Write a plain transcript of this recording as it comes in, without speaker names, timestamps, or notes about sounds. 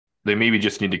they maybe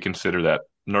just need to consider that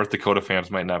North Dakota fans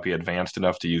might not be advanced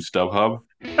enough to use StubHub.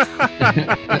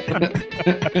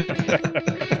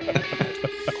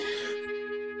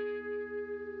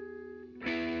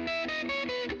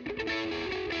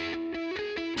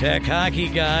 Tech Hockey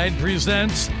Guide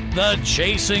presents the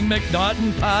Chasing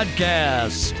McNaughton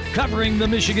podcast, covering the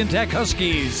Michigan Tech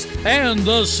Huskies and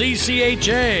the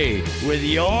CCHA with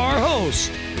your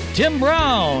host, Tim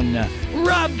Brown,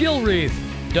 Rob Gilreath,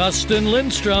 Dustin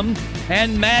Lindstrom,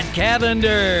 and Matt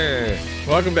Cavender.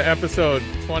 Welcome to episode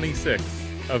 26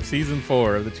 of season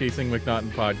 4 of the Chasing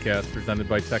McNaughton podcast, presented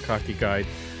by Tech Hockey Guide,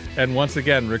 and once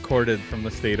again recorded from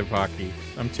the state of hockey.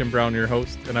 I'm Tim Brown, your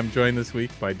host, and I'm joined this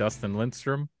week by Dustin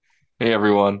Lindstrom. Hey,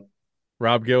 everyone.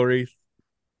 Rob Gilreath.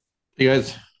 Hey,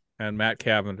 guys. And Matt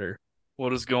Cavender.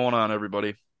 What is going on,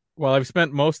 everybody? Well, I've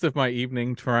spent most of my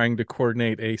evening trying to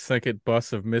coordinate a second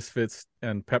bus of misfits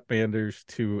and pep banders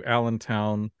to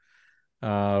Allentown.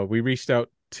 We reached out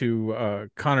to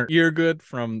Connor Earegood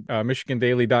from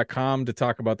MichiganDaily.com to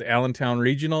talk about the Allentown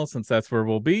Regional, since that's where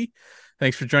we'll be.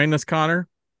 Thanks for joining us, Connor.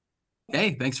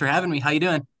 Hey, thanks for having me. How you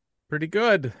doing? Pretty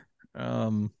good.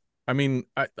 I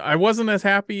wasn't as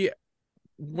happy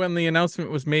when the announcement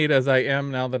was made as I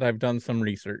am now that I've done some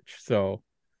research. So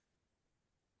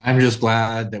I'm just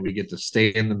glad that we get to stay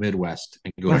in the Midwest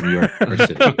and go to New York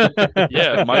City.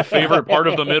 Yeah, my favorite part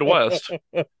of the Midwest.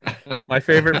 My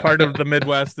favorite part of the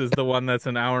Midwest is the one that's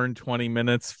an hour and 20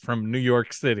 minutes from New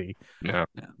York City. Yeah.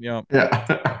 Yeah.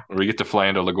 We get to fly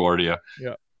into LaGuardia.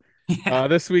 Yeah.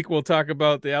 This week we'll talk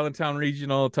about the Allentown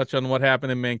Regional, touch on what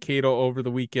happened in Mankato over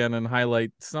the weekend, and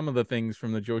highlight some of the things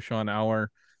from the Joe Sean Hour.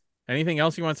 Anything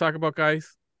else you want to talk about,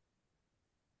 guys?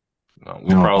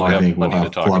 We probably have plenty to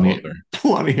talk about there.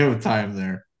 Plenty of time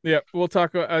there. Yeah, we'll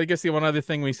talk. I guess the one other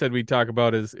thing we said we'd talk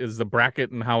about is the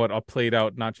bracket and how it all played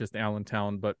out, not just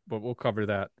Allentown, but we'll cover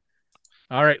that.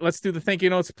 All right, let's do the thank you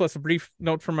notes plus a brief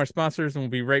note from our sponsors, and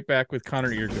we'll be right back with Connor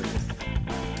Earegood.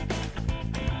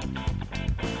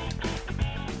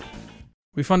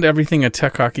 We fund everything a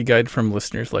Tech Hockey Guide from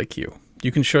listeners like you.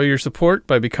 You can show your support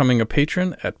by becoming a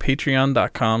patron at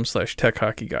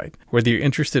patreon.com/techhockeyguide. Whether you're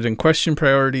interested in question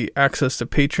priority, access to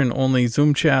patron-only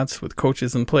Zoom chats with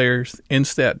coaches and players,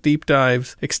 in-stat deep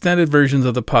dives, extended versions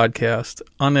of the podcast,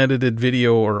 unedited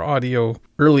video or audio,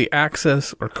 early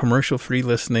access, or commercial-free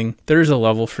listening, there's a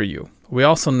level for you. We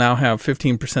also now have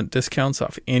 15% discounts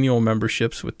off annual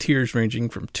memberships with tiers ranging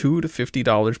from $2 to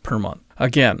 $50 per month.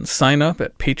 Again, sign up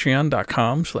at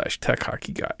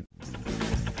patreon.com/techhockeyguide.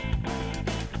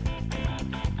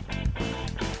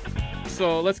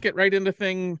 So let's get right into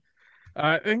thing.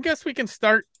 I guess we can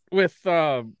start with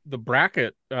the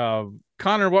bracket.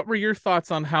 Connor, what were your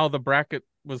thoughts on how the bracket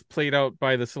was played out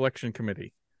by the selection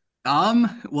committee?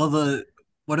 Well,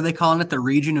 what are they calling it? The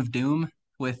Region of Doom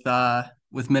with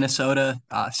Minnesota,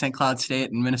 St. Cloud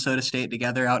State, and Minnesota State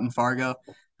together out in Fargo.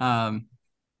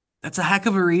 That's a heck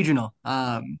of a regional.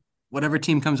 Whatever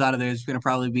team comes out of there is going to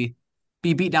probably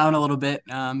be beat down a little bit.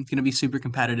 It's going to be super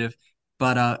competitive,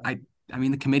 but I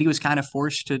mean, the committee was kind of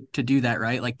forced to do that,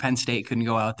 right? Like Penn State couldn't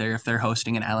go out there if they're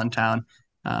hosting in Allentown.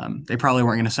 They probably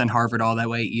weren't going to send Harvard all that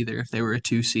way either if they were a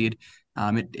 2 seed.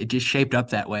 It just shaped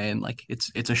up that way, and like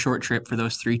it's a short trip for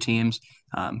those 3 teams.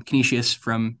 Canisius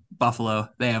from Buffalo,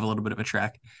 they have a little bit of a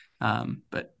trek,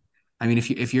 but I mean,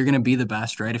 if you're going to be the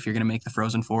best, right? If you're going to make the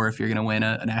Frozen Four, if you're going to win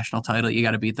a national title, you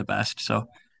got to beat the best. So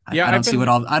I don't see what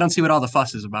all the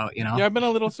fuss is about, you know? Yeah, I've been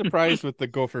a little surprised with the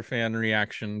Gopher fan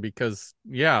reaction because,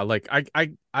 like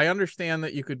I understand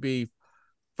that you could be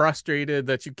frustrated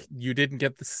that you didn't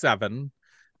get the 7,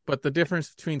 but the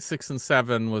difference between 6 and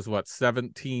 7 was what,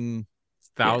 17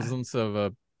 thousandths of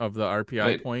the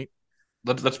RPI point.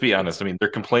 Let's be honest. I mean, they're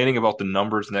complaining about the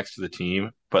numbers next to the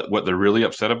team, but what they're really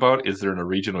upset about is they're in a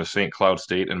region with St. Cloud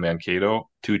State and Mankato,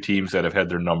 2 teams that have had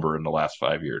their number in the last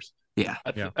 5 years. Yeah.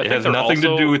 It has nothing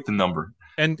to do with the number.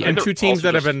 And 2 teams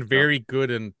that have been very good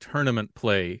in tournament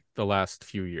play the last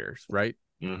few years, right?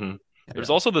 Mm-hmm. There's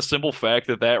also the simple fact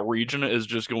that region is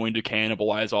just going to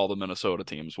cannibalize all the Minnesota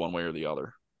teams one way or the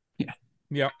other.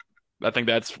 Yeah. I think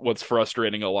that's what's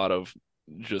frustrating a lot of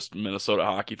just Minnesota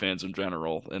hockey fans in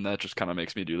general, and that just kind of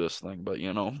makes me do this thing. But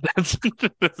that's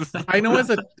I know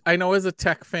as a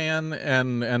Tech fan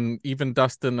and even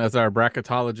Dustin as our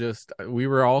bracketologist, we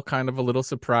were all kind of a little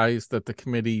surprised that the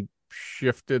committee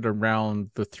shifted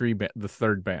around the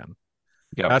third ban.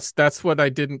 Yeah, that's what I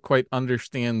didn't quite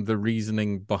understand the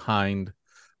reasoning behind,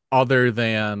 other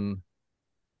than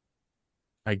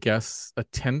I guess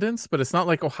attendance, but it's not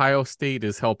like Ohio State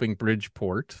is helping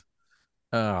Bridgeport.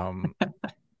 I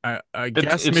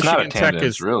guess it's Michigan not Tech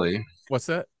is really. What's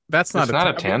that? That's not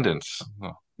attendance.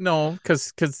 No, No,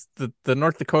 because the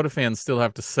North Dakota fans still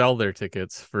have to sell their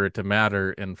tickets for it to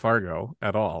matter in Fargo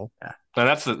at all. Yeah. And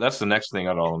that's the next thing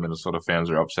that all the Minnesota fans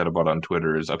are upset about on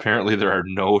Twitter is apparently there are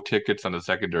no tickets on the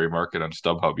secondary market on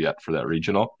StubHub yet for that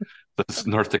regional. The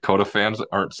North Dakota fans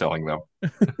aren't selling them.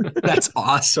 That's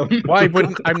awesome. Well,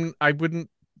 I wouldn't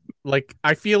like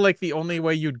I feel like the only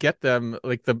way you'd get them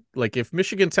like if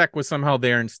Michigan Tech was somehow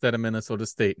there instead of Minnesota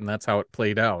State and that's how it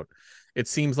played out. It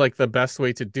seems like the best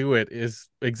way to do it is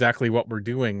exactly what we're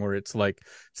doing, where it's like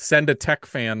send a Tech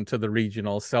fan to the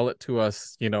regional, sell it to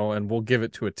us, and we'll give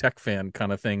it to a Tech fan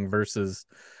kind of thing versus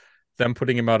them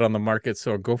putting him out on the market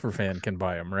so a Gopher fan can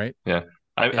buy him, right? Yeah.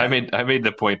 I made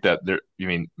the point that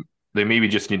they maybe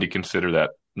just need to consider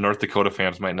that North Dakota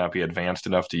fans might not be advanced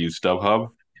enough to use StubHub.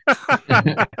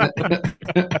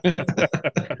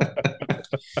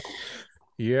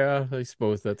 Yeah, I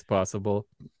suppose that's possible.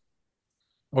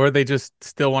 Or they just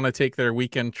still want to take their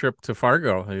weekend trip to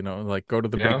Fargo, like go to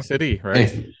the Yeah. big city, right?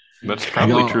 Hey, That's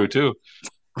probably all- true too.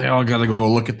 they all got to go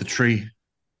look at the tree.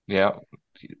 Yeah.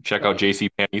 Check out JC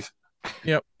Penney's.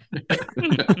 Yep.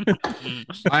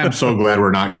 I am so glad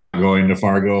we're not going to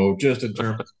Fargo, just in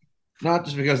terms, not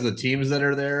just because of the teams that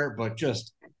are there, but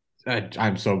just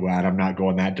I'm so glad I'm not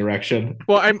going that direction.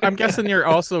 Well, I'm guessing you're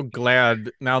also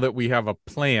glad now that we have a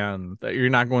plan that you're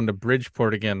not going to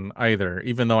Bridgeport again either,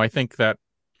 even though I think that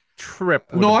trip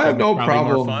would No, I have been no probably more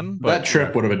problem. fun, That but trip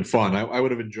yeah. would have been fun. I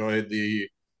would have enjoyed the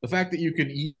fact that you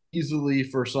can easily,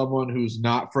 for someone who's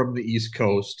not from the East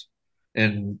Coast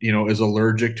and is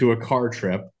allergic to a car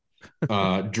trip,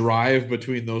 drive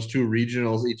between those two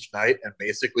regionals each night and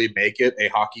basically make it a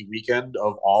hockey weekend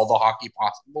of all the hockey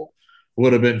possible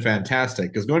would have been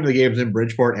fantastic. Because going to the games in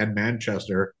Bridgeport and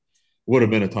Manchester would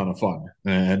have been a ton of fun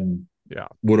and Yeah.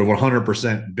 would have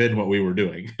 100% been what we were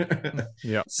doing.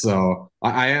 Yeah. So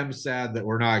I am sad that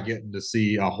we're not getting to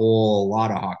see a whole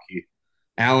lot of hockey.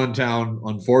 Allentown,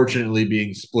 unfortunately,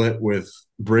 being split with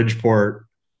Bridgeport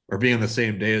or being on the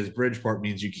same day as Bridgeport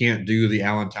means you can't do the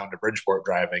Allentown to Bridgeport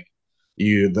driving.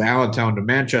 The Allentown to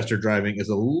Manchester driving is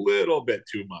a little bit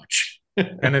too much.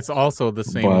 And it's also the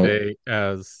same But- day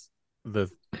as the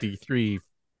D3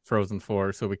 Frozen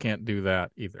Four, so we can't do that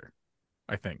either,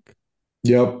 I think.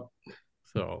 Yep.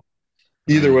 So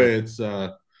Either way, it's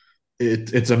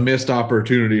a missed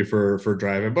opportunity for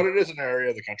driving, but it is an area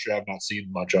of the country I've not seen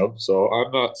much of, so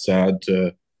I'm not sad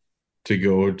to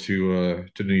go to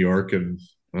New York and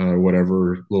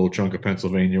whatever little chunk of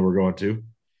Pennsylvania we're going to.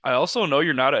 I also know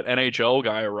you're not an NHL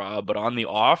guy, Rob, but on the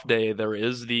off day there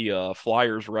is the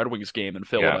Flyers Red Wings game in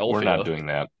Philadelphia. Yeah, we're not doing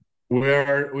that. We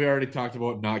already talked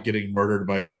about not getting murdered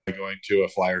by going to a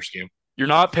Flyers game. You're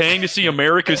not paying to see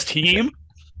America's team?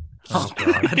 oh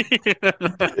god.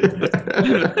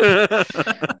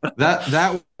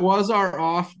 That was our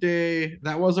off day.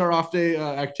 That was our off day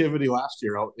activity last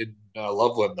year out in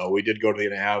Loveland. Though we did go to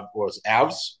the Avs.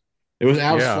 It was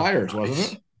Avs Yeah. Flyers,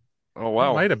 wasn't it? Oh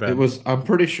wow. Might have been. It was. I'm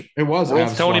pretty sure it was.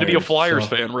 World's Avs telling you to be a Flyers, Flyers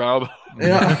so- fan, Rob.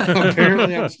 Yeah,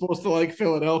 apparently I'm supposed to like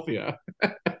Philadelphia.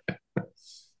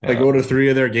 I Yeah. go to 3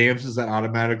 of their games. Does that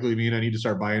automatically mean I need to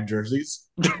start buying jerseys?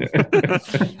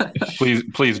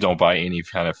 Please don't buy any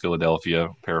kind of Philadelphia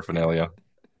paraphernalia.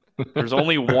 There's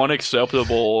only one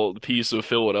acceptable piece of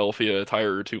Philadelphia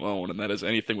attire to own, and that is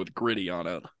anything with gritty on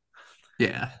it.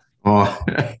 Yeah. Oh.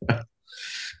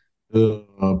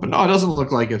 But no, it doesn't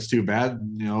look like it's too bad.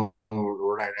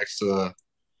 We're right next to a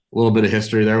little bit of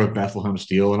history there with Bethlehem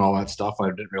Steel and all that stuff. I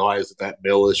didn't realize that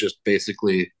mill is just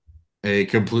basically a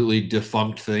completely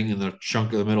defunct thing in the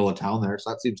chunk of the middle of town there. So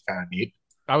that seems kind of neat.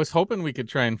 I was hoping we could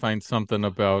try and find something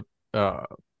about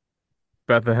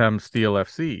Bethlehem Steel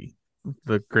FC,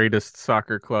 the greatest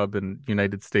soccer club in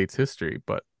United States history,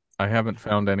 but I haven't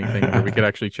found anything where we could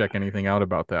actually check anything out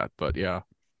about that. But yeah.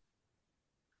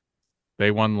 They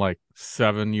won like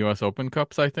 7 US Open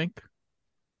Cups, I think.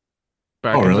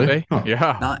 Back in really? the day. Huh.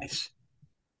 Yeah. Nice.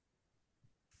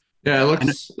 Yeah, it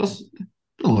doesn't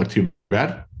look too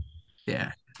bad.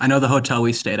 Yeah. I know the hotel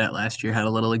we stayed at last year had a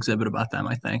little exhibit about them,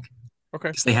 I think. Okay.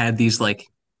 Because they had these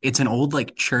it's an old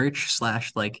church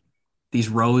 / these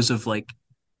rows of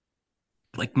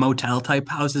motel type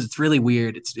houses. It's really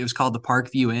weird. It was called the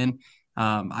Parkview Inn.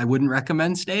 I wouldn't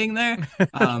recommend staying there.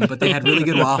 But they had really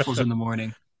good waffles in the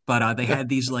morning. But they had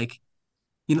these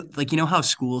how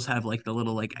schools have the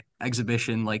little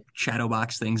exhibition shadow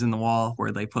box things in the wall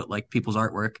where they put people's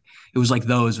artwork. It was like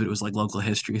those, but it was local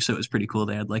history, so it was pretty cool.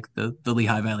 They had the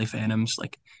Lehigh Valley Phantoms, a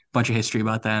bunch of history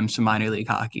about them, some minor league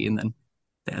hockey, and then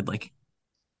they had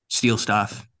steel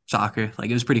stuff, soccer.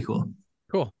 It was pretty cool.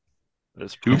 Cool.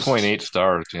 It's pretty good. 2.8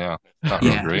 stars. Yeah, not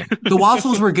real Yeah, great. the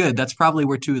waffles were good. That's probably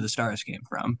where two of the stars came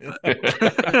from.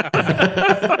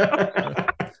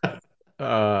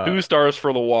 uh, 2 stars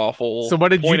for the so waffle. what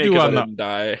did you Point eight do because I on the didn't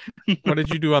die.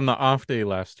 off day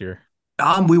last year?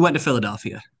 We went to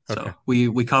Philadelphia, Okay. so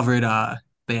we covered.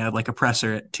 They had like a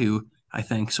presser at 2, I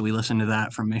think. So we listened to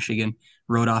that from Michigan,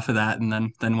 rode off of that, and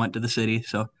then went to the city.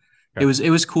 So Okay. it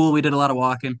was cool. We did a lot of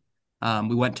walking.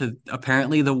 We went to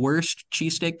apparently the worst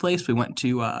cheesesteak place. We went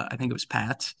to I think it was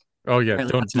Pat's. Oh yeah,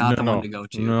 Apparently don't that's do not no the one no to go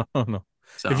to. no no.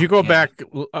 If So you go yeah. back,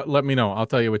 let me know. I'll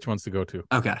tell you which ones to go to.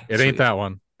 Okay, It ain't sweet. that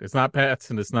one. It's not Pat's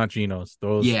and it's not Geno's.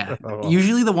 Those Yeah, oh,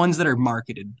 usually the ones that are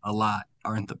marketed a lot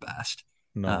aren't the best.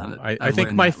 no. I I've think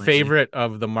learned my that lately. favorite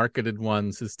of the marketed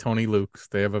ones is Tony Luke's.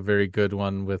 They have a very good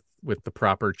one with the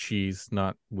proper cheese,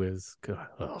 not whiz. God,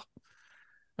 ugh.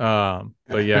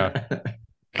 But yeah,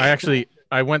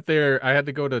 I went there. I had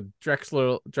to go to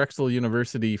Drexel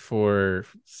University for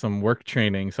some work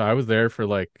training, so I was there for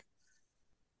like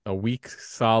a week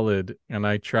solid, and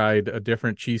I tried a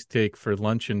different cheesesteak for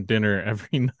lunch and dinner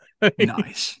every night.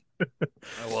 Nice.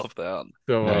 I love that.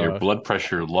 So Yeah, your blood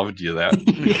pressure loved you that.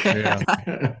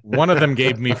 yeah, one of them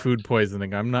gave me food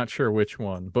poisoning. I'm not sure which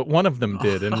one, but one of them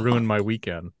did and ruined my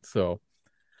weekend. So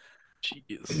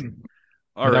Jeez.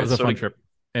 All but that right, was a so fun to trip.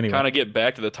 Anyway, kind of get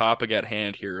back to the topic at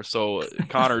hand here. So,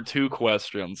 Connor, 2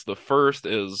 questions. The first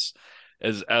is,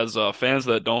 as fans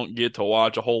that don't get to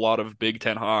watch a whole lot of Big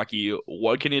Ten hockey,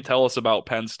 what can you tell us about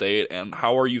Penn State, and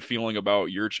how are you feeling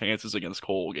about your chances against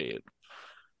Colgate?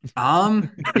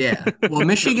 Yeah. Well,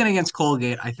 Michigan against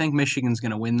Colgate, I think Michigan's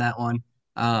gonna win that one.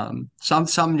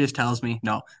 Something just tells me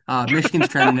no. Michigan's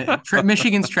trending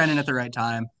at the right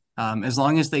time. As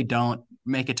long as they don't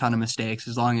make a ton of mistakes,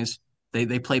 as long as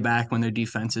they play back when their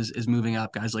defense is moving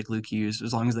up, guys like Luke Hughes,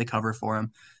 as long as they cover for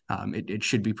him, it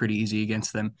should be pretty easy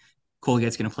against them.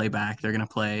 Colgate's going to play back. They're going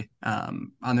to play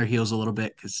on their heels a little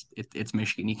bit because it's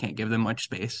Michigan. You can't give them much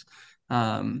space.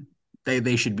 Um,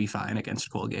 they should be fine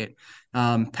against Colgate.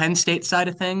 Penn State side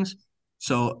of things.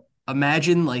 So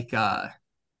imagine like I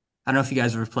don't know if you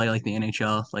guys ever play like the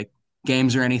NHL like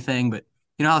games or anything, but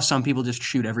you know how some people just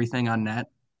shoot everything on net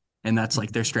and that's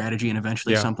like their strategy, and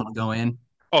eventually yeah, something will go in.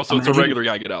 Oh, so it's a Imagine, regular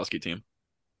Yagodowski team.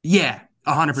 yeah,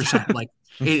 100%. Like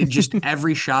it just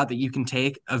every shot that you can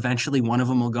take, eventually one of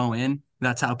them will go in.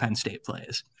 That's how Penn State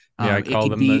plays. yeah. I It call could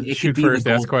them be the it could shoot be the first,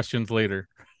 ask goal. questions later.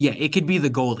 Yeah, it could be the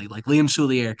goalie. Like Liam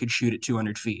Soulier could shoot at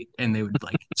 200 feet, and they would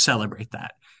like celebrate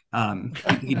that.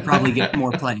 He'd probably get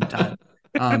more playing time.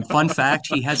 Fun fact: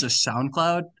 he has a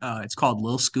SoundCloud. It's called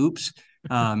Lil Scoops,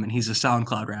 and he's a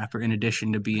SoundCloud rapper. In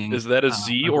addition to being Is that a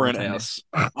Z a or an goaltender, S?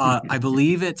 I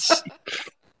believe it's.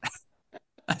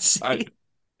 Let's I see.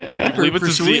 I believe it's For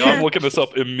a Z. I'm Soulier, looking this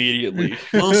up immediately. It's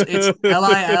Lilskoops,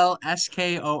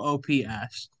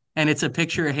 and it's a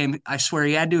picture of him. I swear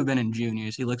he had to have been in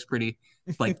juniors. He looks pretty,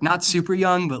 like not super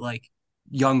young, but like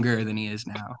younger than he is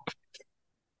now.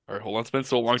 All right, hold on. It's been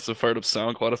so long since I fired up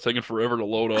SoundCloud. It's taking forever to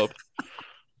load up.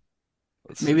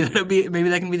 Let's Maybe see. maybe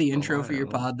that can be the intro for your LIL.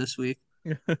 pod this week.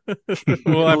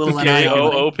 We'll A have to little see. NIL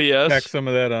money. Tack KOOPS. some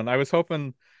of that on. I was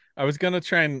hoping I was gonna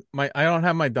try and I don't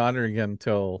have my daughter again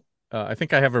till I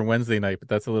think I have her Wednesday night, but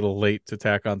that's a little late to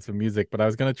tack on some music. But I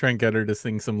was gonna try and get her to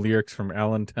sing some lyrics from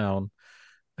Allentown,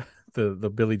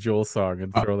 the Billy Joel song,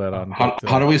 and throw that on. How, But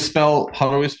how do we spell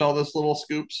this little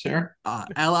scoops here?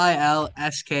 Lilskoops.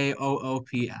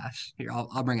 Here,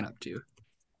 I'll bring it up to you.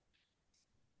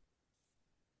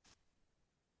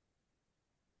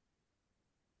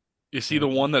 You see the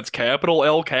one that's capital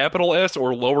L, capital S,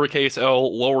 or lowercase l,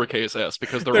 lowercase s?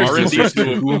 Because there There's are just indeed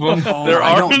two of them. Oh, there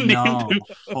I are don't indeed know.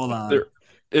 Hold on. there.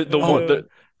 The one Uh, that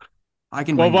I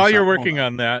can well, bring while this you're up. Hold working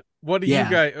on that, what do you Yeah.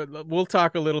 guys? We'll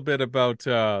talk a little bit about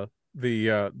the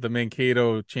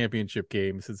Mankato championship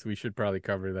game, since we should probably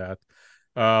cover that.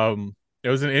 It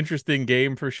was an interesting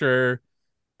game for sure.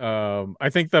 I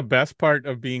think the best part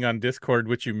of being on Discord,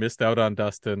 which you missed out on,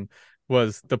 Dustin,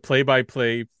 was the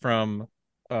play-by-play from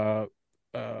uh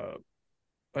uh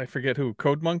I forget who,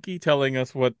 Code Monkey, telling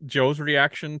us what Joe's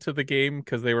reaction to the game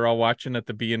because they were all watching at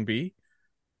the B&B.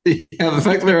 Yeah, the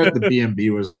fact they're at the B&B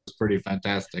was pretty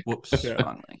fantastic. Whoops. Yeah.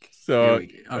 Wrong link. Here So we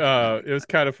go. Okay. it was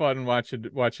kind of fun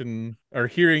watching or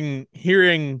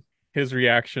hearing his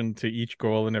reaction to each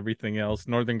goal and everything else.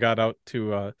 Northern got out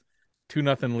to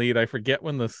 2-0 lead. I forget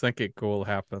when the second goal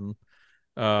happened.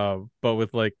 But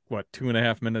with like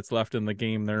 2.5 minutes left in the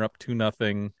game, they're up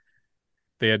 2-0.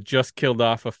 They had just killed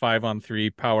off a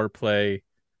 5-on-3 power play,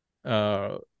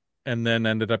 and then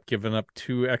ended up giving up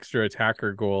 2 extra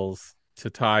attacker goals to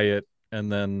tie it.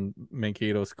 And then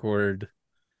Mankato scored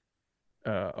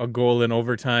a goal in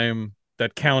overtime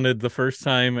that counted the first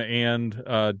time and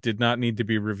did not need to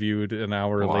be reviewed an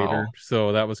hour later. Wow.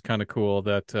 So that was kind of cool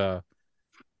that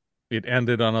it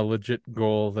ended on a legit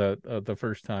goal that the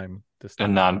first time this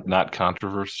And time. not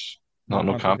controversy. Not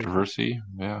No controversial. controversy.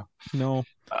 Yeah. No.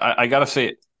 I gotta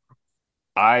say,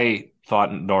 I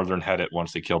thought Northern had it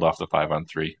once they killed off the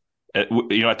 5-on-3. At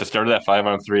the start of that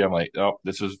 5-on-3, I'm like, oh,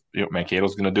 this is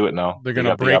Mankato's going to do it now. They're They gonna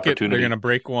got the break it. They're opportunity. gonna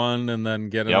break one and then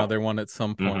get Yep. another one at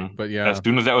some point. hmm But As yeah,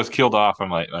 soon as that was killed off, I'm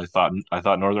like, I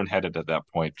thought Northern had it at that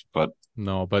point, but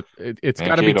no. But it's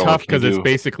got to be Mankato, what tough can you because it's do?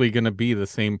 basically going to be the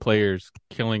same players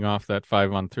killing off that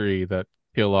 5-on-3 that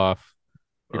kill off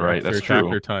Right, extra that's true.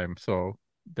 attacker time. So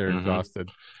they're hmm exhausted.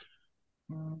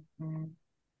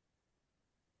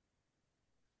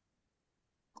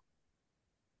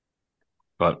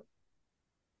 But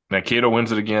Mankato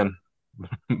wins it again.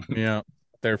 Yeah,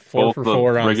 they're four Both for the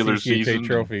four on regular CCHA season.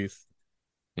 trophies.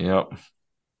 Yep.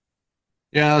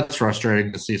 Yeah, that's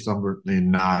frustrating to see somebody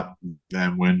not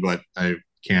them win, but I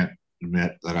can't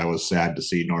admit that I was sad to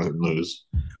see Northern lose.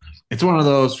 It's one of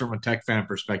those from a Tech fan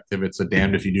perspective. It's a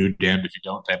damned if you do, damned if you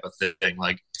don't type of thing.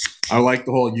 Like I like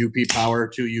the whole UP power,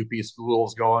 two UP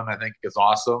schools going. I think it's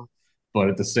awesome, but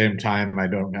at the same time, I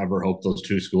don't ever hope those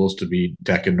two schools to be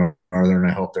Tech and Northern.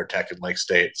 I hope they're Tech and Lake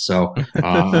State. So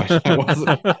I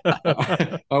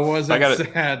I wasn't got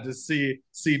it. sad to see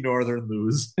Northern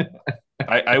lose.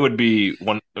 I would be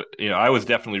one. I was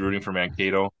definitely rooting for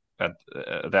Mankato at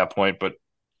that point, but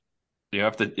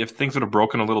if things would have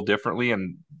broken a little differently,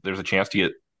 and there's a chance to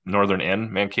get Northern and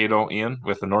Mankato in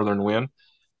with the Northern win,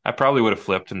 I probably would have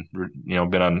flipped and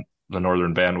been on the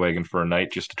Northern bandwagon for a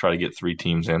night just to try to get three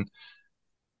teams in.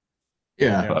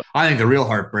 Yeah. Yeah. But I think the real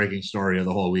heartbreaking story of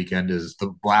the whole weekend is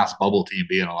the last bubble team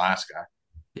being Alaska.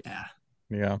 Yeah.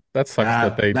 Yeah, that sucks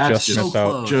that they That's just missed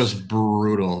out. just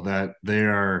brutal that they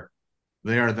are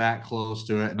that close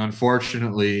to it. And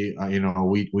unfortunately,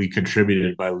 we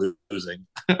contributed by losing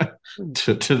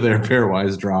to their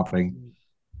pairwise dropping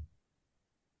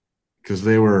because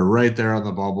they were right there on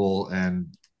the bubble.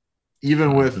 And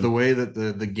even with the way that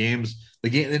the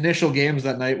initial games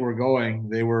that night were going,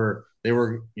 they were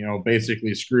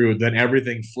basically screwed. Then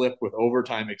everything flipped with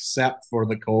overtime except for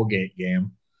the Colgate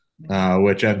game,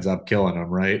 which ends up killing them.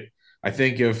 Right. I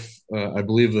think I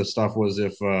believe the stuff was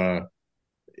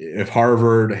if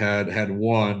Harvard had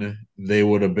won, they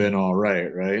would have been all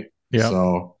right. Right. Yeah.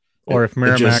 So Or if it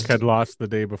Merrimack just had lost the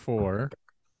day before.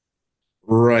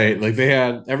 right, like they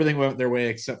had everything went their way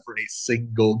except for a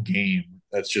single game.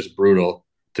 That's just brutal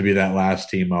to be that last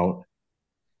team out.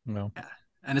 No. Yeah.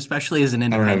 And especially as an I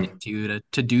don't have independent too,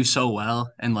 to do so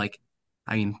well and yeah.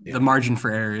 the margin for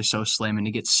error is so slim and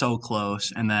you get so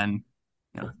close and then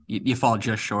you fall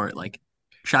just short. Like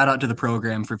shout out to the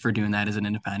program for doing that as an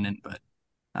independent, but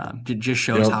it just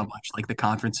shows Yep. how much like the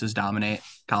conferences dominate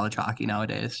college hockey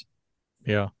nowadays.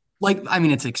 Yeah. Like, I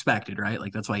mean, it's expected, right?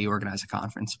 Like that's why you organize a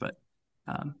conference, but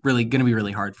really going to be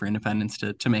really hard for independents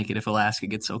to make it if Alaska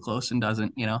gets so close and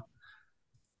doesn't.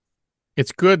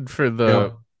 It's good for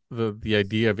Yep. the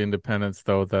idea of independence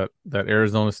though that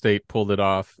Arizona State pulled it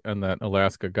off and that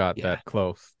Alaska got Yeah. that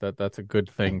close. That's a good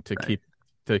thing to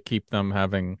Right. keep them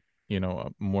having,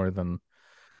 more than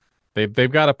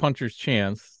they've got a puncher's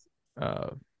chance.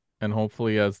 And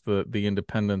hopefully as the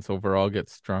independence overall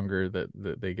gets stronger that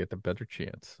they get a better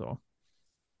chance. So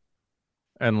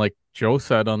and like Joe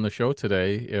said on the show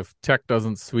today, if Tech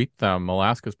doesn't sweep them,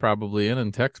 Alaska's probably in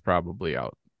and Tech's probably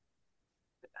out.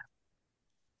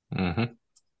 hmm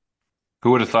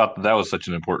who would have thought that was such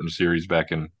an important series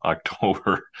back in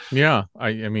October? Yeah,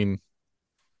 I mean,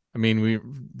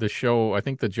 the show. I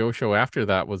think the Joe show after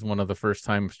that was one of the first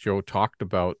times Joe talked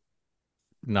about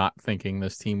not thinking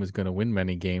this team was going to win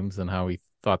many games and how he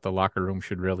thought the locker room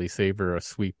should really savor a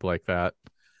sweep like that,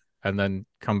 and then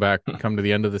come to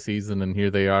the end of the season, and here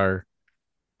they are,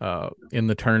 in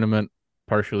the tournament,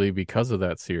 partially because of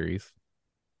that series.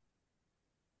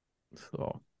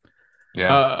 So,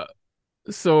 Yeah.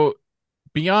 so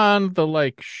beyond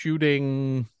the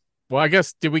shooting, well, I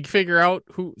guess did we figure out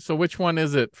which one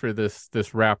is it for this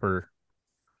rapper?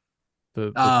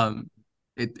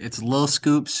 It's Lil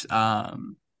Scoops.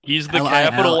 He's the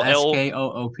capital L.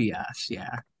 Skoops.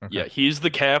 Yeah. Okay. Yeah, he's the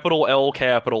capital L,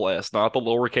 capital S, not the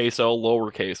lowercase l,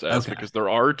 lowercase s, Okay. because there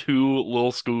are two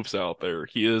Lil Scoops out there.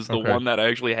 He is the Okay. one that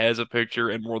actually has a picture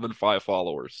and more than 5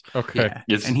 followers. Okay.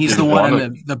 Yeah. And he's Is the one one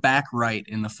in the back right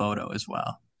in the photo as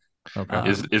well. Okay.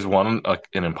 is one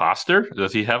an imposter?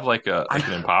 Does he have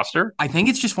an imposter? I think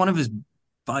it's just one of his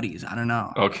buddies. I don't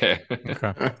know. Okay.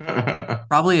 Okay.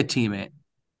 Probably a teammate.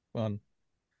 Fun.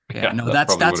 Yeah, Yeah, no,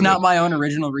 that's probably what that's it is. not my own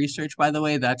original research, by the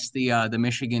way. That's the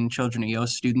Michigan Children of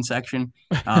Yost student section.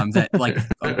 That like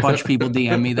a bunch of people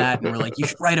DM me that and we're like, you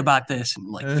should write about this. And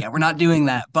I'm like, yeah, we're not doing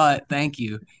that, but thank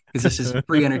you because this is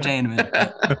free entertainment.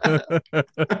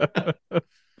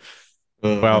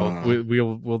 But Well, Uh,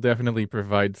 we'll definitely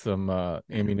provide some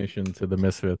ammunition to the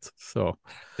misfits. So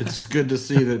it's good to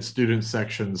see that student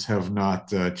sections have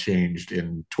not changed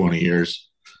in 20 years,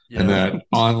 and Yeah. that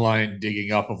online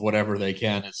digging up of whatever they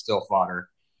can is still fodder.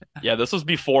 Yeah, this was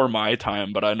before my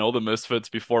time, but I know the Misfits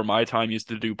before my time used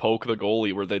to do poke the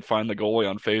goalie where they'd find the goalie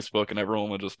on Facebook and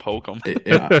everyone would just poke him.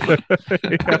 Yeah.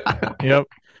 yeah, yep,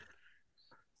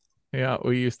 yeah,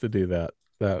 we used to do that.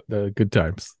 That the good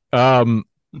times.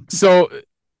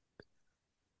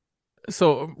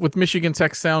 So with Michigan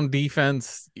Tech sound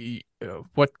defense,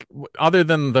 what other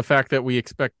than the fact that we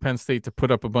expect Penn State to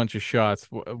put up a bunch of shots,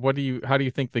 how do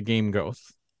you think the game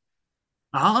goes?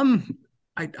 um,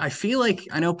 I feel like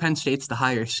I know Penn State's the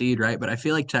higher seed, right? But I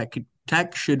feel like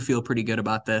Tech should feel pretty good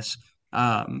about this.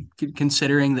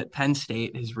 Considering that Penn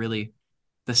State has really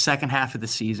the second half of the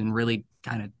season really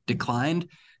kind of declined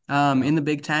Yeah. in the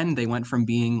Big Ten. They went from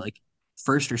being like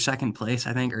first or second place,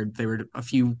 I think, or they were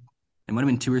they might have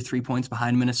been 2 or 3 points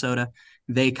behind Minnesota.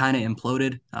 They kind of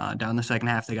imploded down the second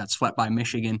half. They got swept by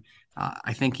Michigan.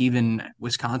 I think even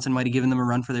Wisconsin might have given them a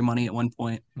run for their money at one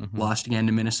point. Mm-hmm. Lost again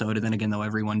to Minnesota. Then again, though,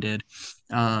 everyone did.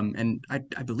 And I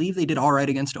believe they did all right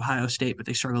against Ohio State, but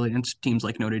they struggled against teams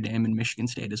like Notre Dame and Michigan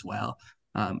State as well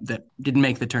that didn't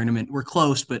make the tournament. Were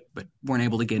close, but weren't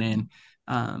able to get in.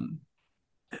 Um,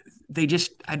 they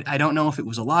just I don't know if it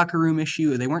was a locker room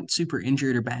issue. They weren't super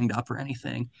injured or banged up or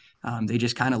anything. They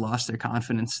just kind of lost their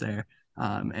confidence there.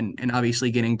 And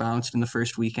obviously getting bounced in the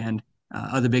first weekend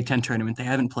of the Big Ten tournament, they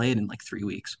haven't played in like 3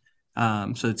 weeks.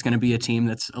 So it's going to be a team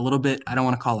that's a little bit, I don't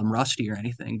want to call them rusty or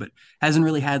anything, but hasn't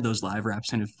really had those live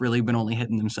reps and have really been only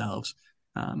hitting themselves.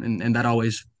 And that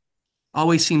always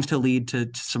seems to lead to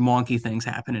some wonky things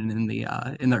happening in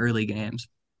the early games.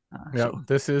 Yeah, So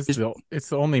this is just it's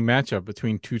the only matchup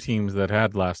between two teams that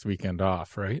had last weekend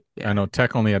off, right? I yeah, know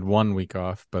Tech only had 1 week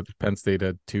off, but Penn State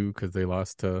had two because they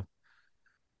lost to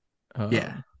uh,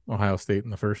 yeah, Ohio State in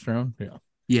the first round. Yeah,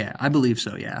 yeah, I believe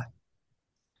so. Yeah,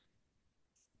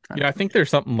 trying yeah, to I think there's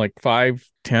something like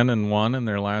 5-10-1 in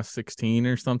their last 16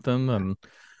 or something, and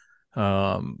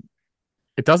um,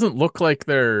 it doesn't look like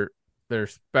their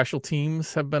special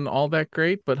teams have been all that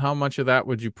great. But how much of that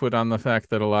would you put on the fact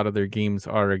that a lot of their games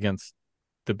are against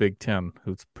the Big Ten,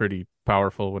 who's pretty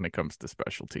powerful when it comes to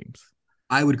special teams?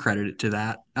 I would credit it to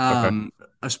that. Okay.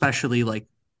 Especially like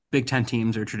Big Ten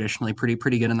teams are traditionally pretty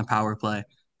good in the power play.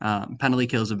 Penalty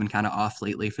kills have been kind of off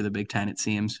lately for the Big Ten, it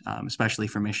seems, especially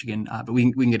for Michigan. But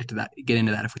we can get into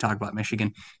that if we talk about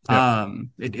Michigan. Yep.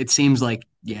 It seems like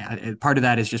part of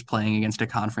that is just playing against a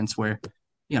conference where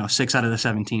 6 out of the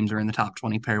 7 teams are in the top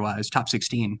 20 pairwise, top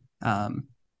 16,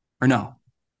 or no,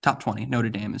 top 20. Notre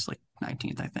Dame is like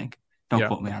 19th, I think. Don't Yeah.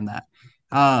 quote me on that.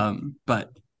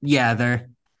 But yeah,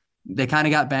 they kind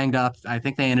of got banged up. I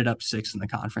think they ended up sixth in the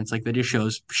conference. Like that just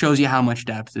shows you how much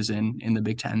depth is in the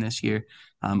Big Ten this year.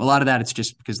 A lot of that it's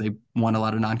just because they won a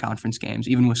lot of non-conference games.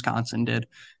 Even Wisconsin did.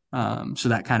 So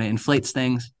that kind of inflates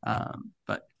things.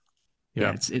 But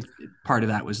yeah, Yeah. it part of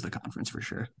that was the conference for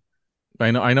sure. I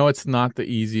know it's not the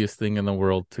easiest thing in the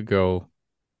world to go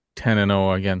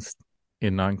 10-0 against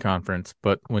in non-conference,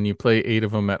 but when you play 8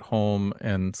 of them at home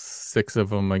and 6 of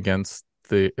them against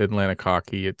the Atlantic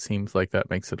Hockey, it seems like that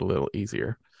makes it a little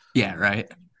easier. Yeah,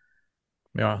 right.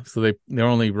 Yeah, so their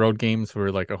only road games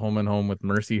were like a home and home with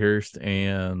Mercyhurst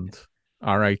and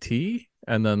RIT,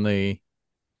 and then they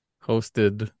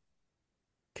hosted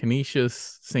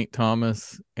Canisius, St.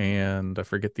 Thomas, and I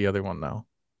forget the other one now.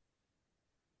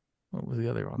 What was the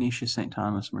other one? Nisha St.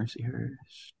 Thomas, Mercyhurst.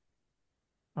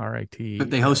 But RIT.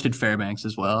 they hosted Fairbanks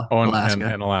as well, Oh, Alaska.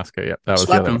 and Alaska. Yeah, that was the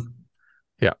Swept other one. them.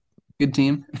 Yeah. Good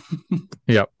team.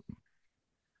 Yep.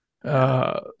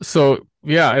 Yeah. So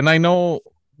yeah, and I know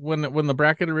when the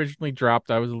bracket originally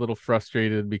dropped, I was a little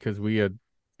frustrated because we had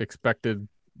expected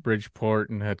Bridgeport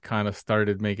and had kind of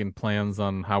started making plans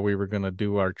on how we were going to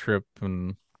do our trip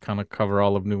and kind of cover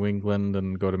all of New England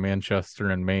and go to Manchester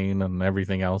and Maine and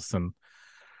everything else. And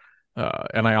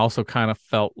I also kind of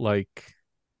felt like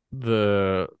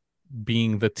the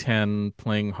being the 10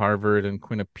 playing Harvard and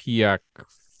Quinnipiac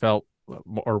felt,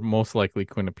 or most likely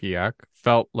Quinnipiac,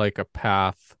 felt like a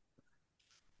path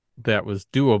that was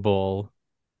doable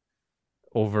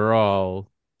overall,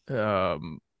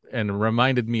 and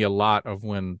reminded me a lot of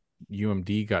when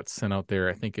UMD got sent out there,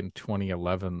 I think in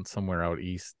 2011, somewhere out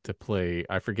east to play.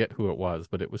 I forget who it was,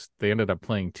 but they ended up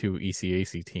playing two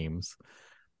ECAC teams.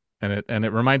 And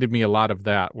it reminded me a lot of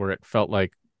that, where it felt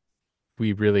like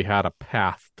we really had a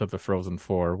path to the Frozen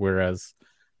Four. Whereas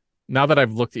now that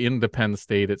I've looked into Penn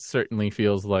State, it certainly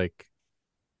feels like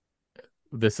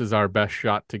this is our best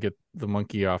shot to get the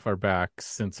monkey off our back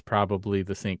since probably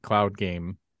the St. Cloud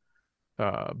game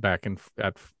back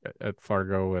at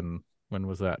Fargo. And when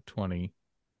was that?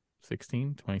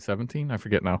 2016, 2017? I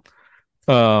forget now.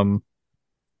 Um,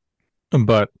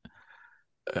 but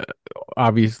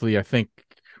obviously, I think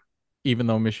even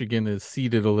though Michigan is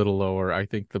seated a little lower, I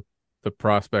think the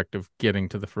prospect of getting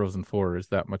to the Frozen Four is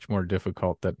that much more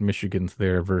difficult that Michigan's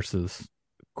there versus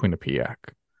Quinnipiac.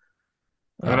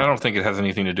 And I don't think it has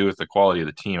anything to do with the quality of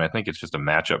the team. I think it's just a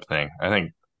matchup thing. I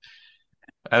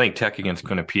think Tech against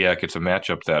Quinnipiac, it's a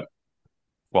matchup that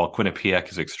while Quinnipiac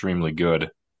is extremely good,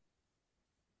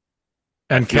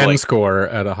 I And feel can like score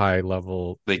at a high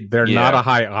level. they They're not a yeah,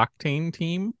 high octane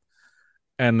team,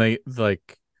 and they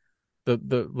like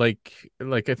the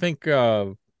like I think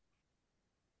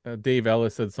Dave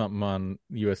Ellis said something on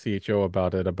USCHO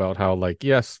about it, about how, like,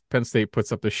 yes, Penn State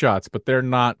puts up the shots, but they're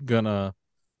not gonna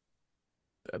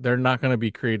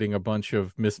be creating a bunch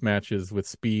of mismatches with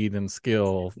speed and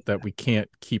skill that we can't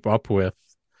keep up with.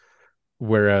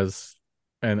 Whereas,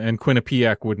 and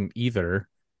Quinnipiac wouldn't either.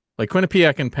 Like,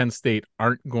 Quinnipiac and Penn State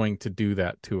aren't going to do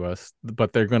that to us,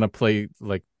 but they're going to play,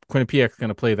 like, Quinnipiac's going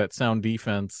to play that sound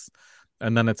defense,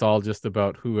 and then it's all just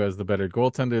about who has the better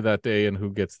goaltender that day and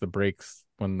who gets the breaks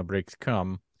when the breaks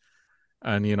come.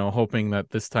 And, hoping that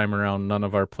this time around none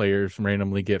of our players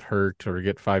randomly get hurt or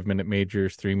get 5-minute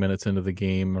majors 3 minutes into the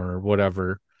game or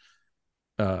whatever.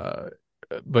 Uh,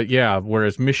 but yeah,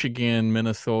 whereas Michigan,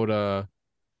 Minnesota,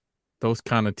 those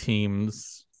kind of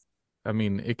teams, I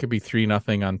mean, it could be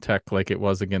 3-0 on Tech like it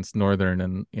was against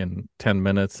Northern in 10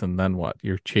 minutes, and then what?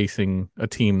 You're chasing a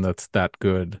team that's that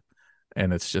good,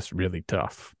 and it's just really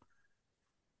tough.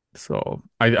 So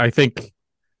I think,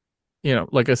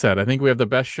 like I said, I think we have the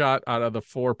best shot out of the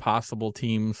four possible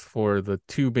teams for the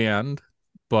two band,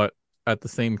 but at the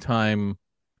same time,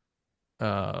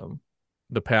 uh,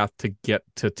 the path to get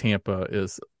to Tampa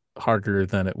is harder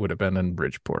than it would have been in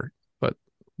Bridgeport. But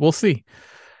we'll see.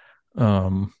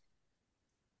 Um,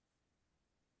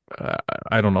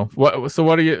 I don't know.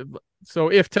 What are you? So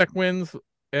if Tech wins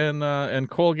and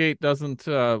Colgate doesn't,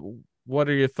 what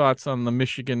are your thoughts on the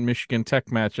Michigan Tech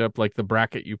matchup, like the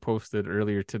bracket you posted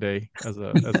earlier today as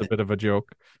a bit of a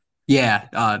joke? Yeah,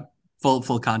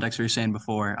 full context we were saying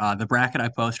before. The bracket I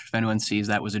posted, if anyone sees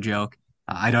that, was a joke.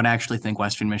 I don't actually think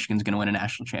Western Michigan's going to win a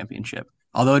national championship,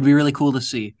 although it'd be really cool to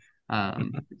see,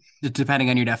 um, depending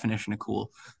on your definition of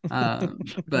cool.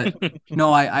 But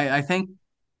no, I think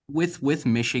with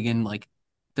Michigan, like,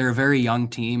 they're a very young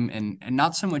team, and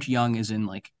not so much young as in,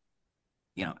 like,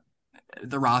 you know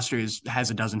the roster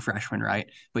has a dozen freshmen, right?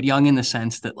 But young in the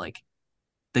sense that, like,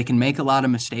 they can make a lot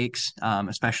of mistakes,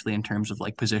 especially in terms of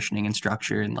like positioning and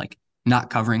structure and like not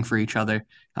covering for each other,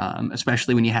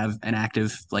 especially when you have an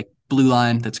active like blue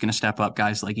line that's going to step up,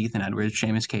 guys like Ethan Edwards,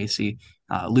 Seamus Casey,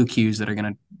 Luke Hughes, that are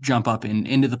going to jump up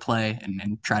into the play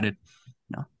and try to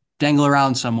dangle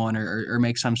around someone or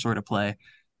make some sort of play.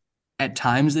 At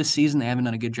times this season, they haven't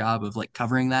done a good job of like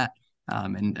covering that.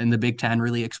 And the Big Ten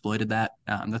really exploited that.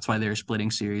 That's why they were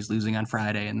splitting series, losing on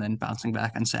Friday and then bouncing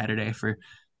back on Saturday for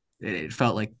it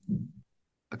felt like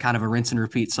a kind of a rinse and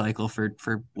repeat cycle for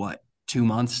what, 2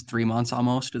 months, 3 months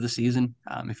almost of the season,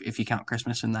 if you count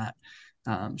Christmas in that.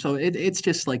 So it's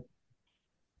just like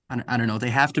I don't know. They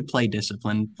have to play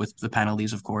discipline with the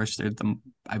penalties, of course. They're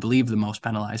I believe the most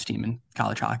penalized team in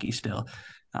college hockey still.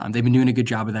 They've been doing a good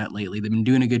job of that lately. They've been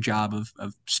doing a good job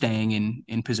of staying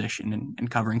in position and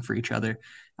covering for each other.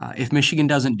 If Michigan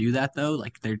doesn't do that though,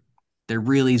 like they're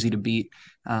real easy to beat.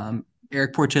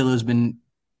 Eric Portillo has been,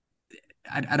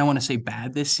 I don't want to say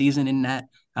bad this season in net,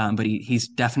 but he's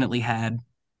definitely had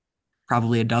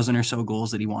probably a dozen or so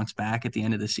goals that he wants back at the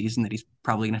end of the season that he's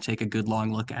probably going to take a good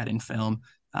long look at in film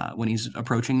when he's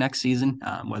approaching next season,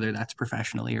 whether that's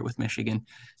professionally or with Michigan.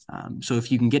 So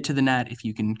if you can get to the net, if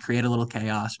you can create a little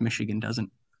chaos, Michigan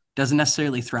doesn't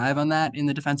necessarily thrive on that in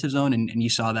the defensive zone, and you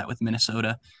saw that with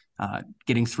Minnesota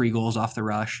getting 3 goals off the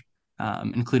rush,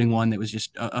 including one that was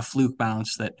just a fluke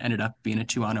bounce that ended up being a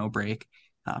 2-on-0 break.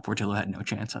 Portillo had no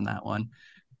chance on that one.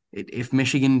 If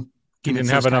Michigan He commits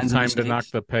didn't have those enough kinds of time to knock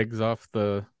mistakes, the pegs off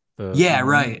the yeah, net.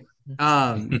 right.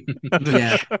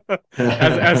 Yeah,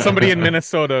 As somebody in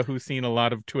Minnesota who's seen a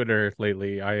lot of Twitter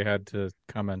lately, I had to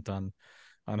comment on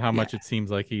how yeah, much it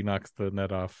seems like he knocks the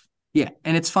net off. yeah.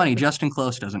 And it's funny, Justin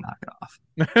Close doesn't knock it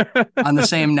off on the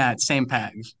same net, same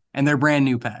pegs, and they're brand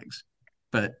new pegs.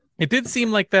 But It did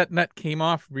seem like that net came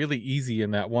off really easy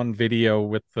in that one video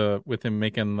with him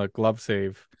making the glove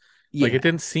save. Like, Yeah. it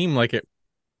didn't seem like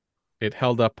it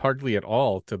held up hardly at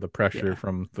all to the pressure Yeah.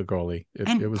 from the goalie. It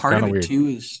And was part kind of of it weird. too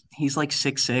is he's like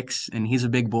 6'6" and he's a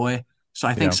big boy. So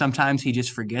I think Yeah. sometimes he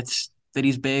just forgets that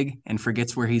he's big and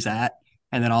forgets where he's at.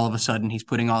 And then all of a sudden he's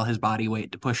putting all his body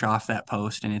weight to push off that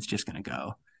post and it's just gonna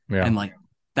go. Yeah. And like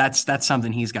that's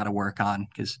something he's got to work on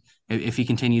because if he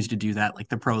continues to do that, like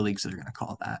the pro leagues are gonna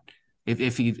call that.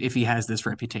 If he has this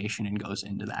reputation and goes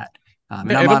into that. And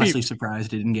Yeah, I'm it'll be honestly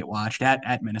surprised it didn't get watched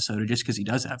at Minnesota just because he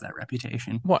does have that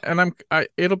reputation. well, and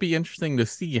it'll be interesting to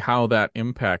see how that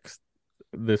impacts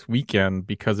this weekend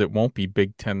because it won't be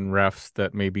Big Ten refs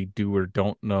that maybe do or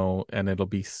don't know, and it'll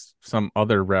be some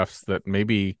other refs that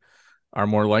maybe are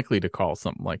more likely to call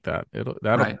something like that.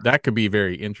 Right. That could be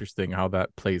very interesting how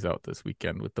that plays out this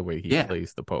weekend with the way he Yeah.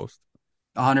 plays the post.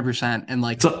 100%. And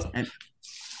like, So and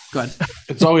go ahead.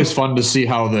 it's always fun to see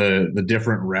how the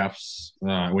different refs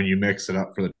when you mix it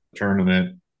up for the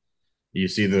tournament. You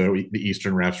see the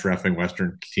Eastern refs reffing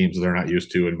Western teams that they're not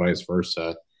used to, and vice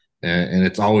versa. And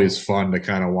it's always fun to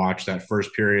kind of watch that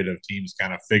first period of teams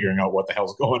kind of figuring out what the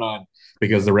hell's going on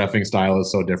because the reffing style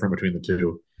is so different between the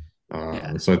two.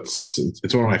 Yeah. So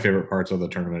it's one of my favorite parts of the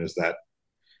tournament is that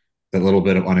little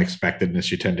bit of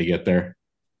unexpectedness you tend to get there.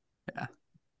 Yeah.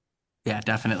 Yeah,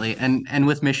 definitely. And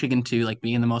with Michigan too, like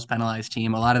being the most penalized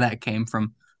team, a lot of that came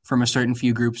from a certain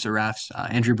few groups of refs.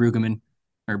 Andrew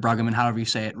Brueggemann, however you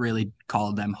say it, really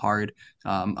called them hard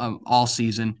all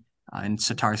season. And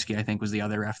Satarsky, I think, was the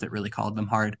other ref that really called them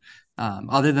hard.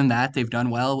 Other than that, they've done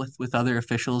well with other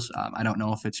officials. I don't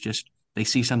know if it's just they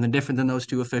see something different than those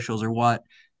two officials or what.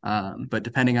 But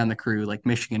depending on the crew, like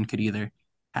Michigan could either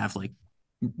have like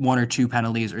one or two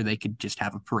penalties, or they could just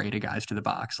have a parade of guys to the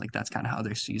box. Like that's kind of how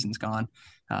their season's gone.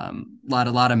 A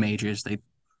lot of majors. They,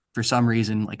 for some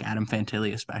reason, like Adam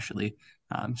Fantilli especially,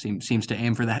 seems to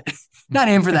aim for that. Not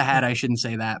aim for the hat. I shouldn't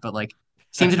say that, but like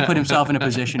seems to put himself in a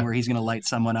position where he's going to light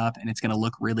someone up, and it's going to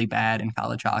look really bad in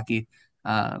college hockey.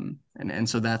 And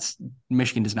so that's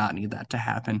Michigan does not need that to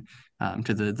happen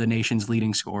to the nation's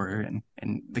leading scorer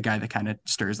and the guy that kind of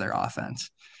stirs their offense.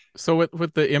 So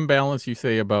with the imbalance you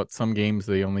say about some games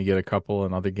they only get a couple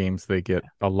and other games they get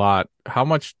a lot, how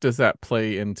much does that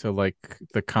play into like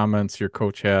the comments your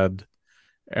coach had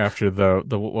after the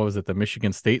what was it, the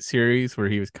Michigan State series where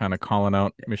he was kind of calling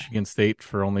out Michigan State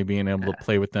for only being able to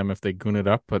play with them if they goon it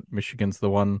up, but Michigan's the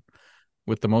one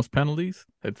with the most penalties?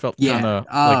 It felt kind Yeah. of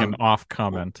like an off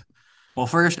comment. Well,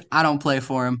 first, I don't play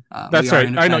for him. That's we are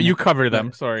right. I know you independent, cover but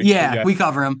them. Sorry. yeah, Yeah. we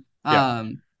cover him. Yeah.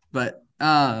 But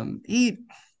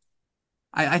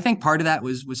I think part of that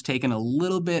was taken a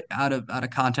little bit out of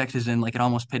context, as in like it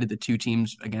almost pitted the two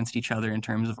teams against each other in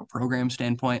terms of a program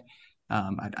standpoint.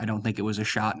 I don't think it was a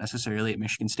shot necessarily at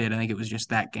Michigan State. I think it was just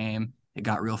that game. It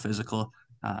got real physical.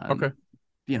 Okay.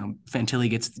 Fantilli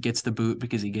gets the boot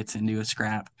because he gets into a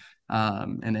scrap,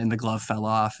 and then the glove fell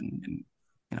off, and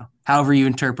however you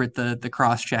interpret the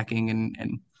cross checking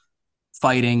and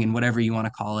fighting and whatever you want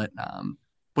to call it,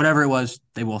 whatever it was,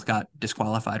 they both got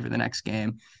disqualified for the next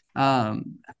game.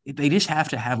 They just have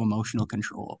to have emotional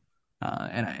control,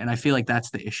 and I feel like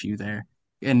that's the issue there,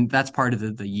 and that's part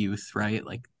of the youth, right?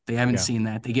 Like they haven't Yeah. seen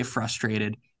that, they get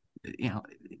frustrated.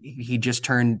 He just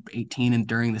turned 18 and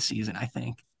during the season, I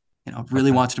think. Really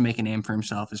Okay. wants to make a name for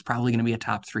himself. Is probably going to be a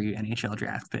top 3 NHL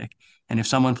draft pick, and if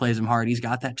someone plays him hard, he's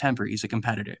got that temper. He's a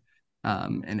competitor,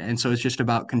 and so it's just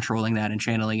about controlling that and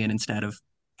channeling it instead of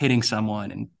hitting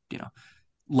someone and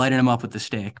lighting them up with the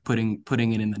stick, putting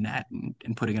it in the net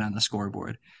and putting it on the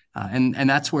scoreboard. And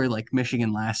that's where like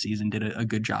Michigan last season did a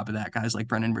good job of that. Guys like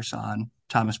Brendan Brisson,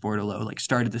 Thomas Bordeleau, like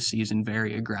started the season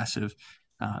very aggressive,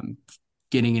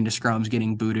 getting into scrums,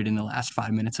 getting booted in the last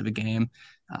 5 minutes of a game.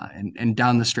 And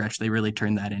down the stretch, they really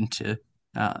turned that into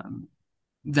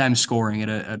them scoring at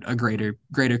a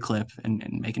greater clip and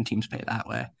making teams pay that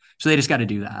way. So they just got to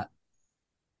do that.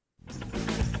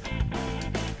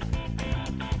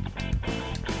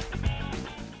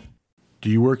 Do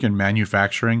you work in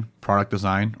manufacturing, product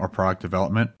design, or product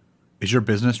development? Is your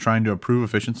business trying to improve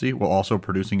efficiency while also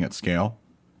producing at scale?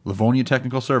 Livonia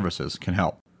Technical Services can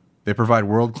help. They provide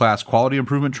world-class quality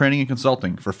improvement training and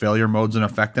consulting for failure modes and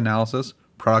effect analysis,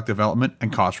 product development,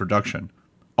 and cost reduction.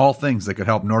 All things that could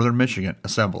help Northern Michigan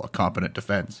assemble a competent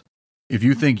defense. If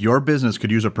you think your business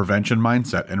could use a prevention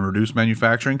mindset and reduce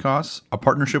manufacturing costs, a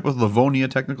partnership with Livonia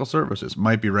Technical Services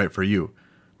might be right for you.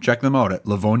 Check them out at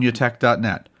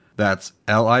livoniatech.net. That's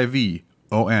LIVONIA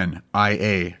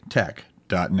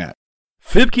tech.net.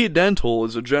 Fibke Dental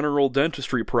is a general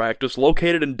dentistry practice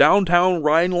located in downtown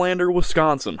Rhinelander,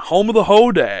 Wisconsin, home of the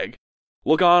Hodag.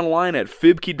 Look online at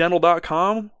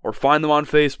fibkedental.com or find them on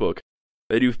Facebook.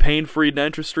 They do pain-free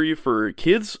dentistry for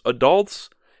kids, adults,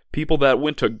 people that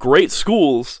went to great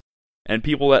schools, and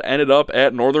people that ended up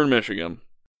at Northern Michigan.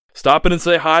 Stop in and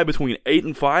say hi between 8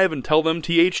 and 5 and tell them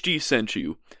THG sent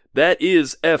you. That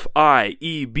is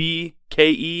FIEBKE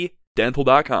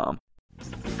dental.com.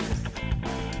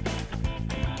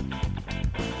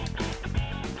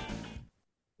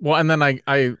 Well, and then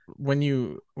I when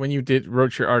you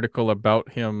wrote your article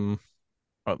about him,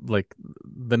 like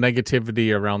the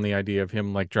negativity around the idea of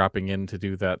him like dropping in to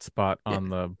do that spot on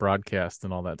the broadcast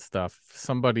and all that stuff,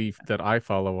 somebody that I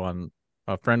follow on,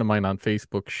 a friend of mine on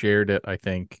Facebook, shared it, I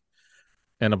think.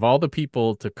 And of all the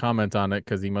people to comment on it,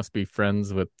 because he must be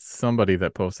friends with somebody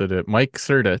that posted it, Mike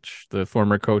Surdich, the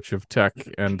former coach of Tech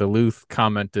and Duluth,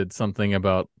 commented something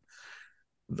about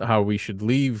how we should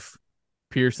leave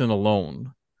Pearson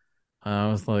alone.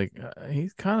 I was like,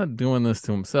 he's kind of doing this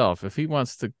to himself. If he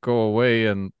wants to go away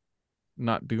and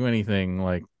not do anything,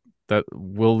 like that,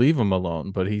 we'll leave him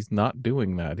alone. But he's not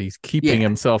doing that. He's keeping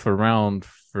himself around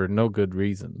for no good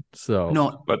reason. So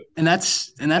no, but and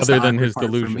that's other the than awkward his part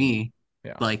delusion. for me.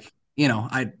 Yeah. Like,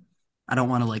 I don't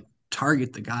want to like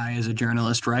target the guy as a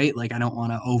journalist, right? Like I don't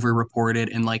want to over report it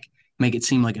and like make it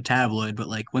seem like a tabloid, but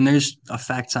like when there's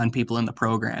effects on people in the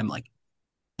program, like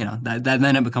that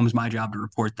then it becomes my job to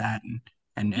report that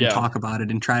and Yeah. talk about it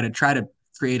and try to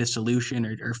create a solution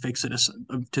or fix it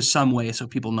to some way so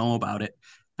people know about it,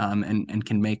 and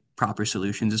can make proper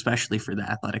solutions, especially for the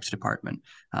athletics department,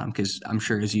 because I'm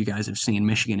sure, as you guys have seen,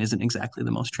 Michigan isn't exactly the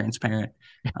most transparent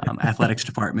athletics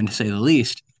department, to say the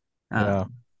least. Yeah.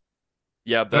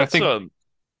 Yeah, and that's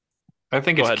I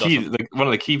think Go it's ahead, key. Dustin. Like one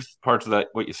of the key parts of that,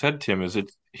 what you said, Tim, is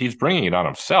he's bringing it on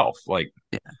himself. Like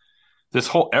this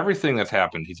whole everything that's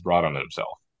happened, he's brought on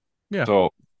himself. Yeah. So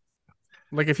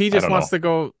Like if he I just don't wants know. to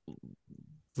go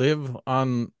live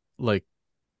on like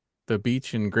the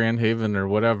beach in Grand Haven or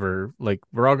whatever, like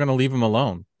we're all going to leave him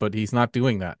alone, but he's not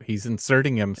doing that. He's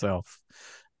inserting himself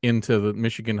into the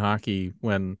Michigan hockey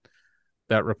when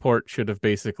that report should have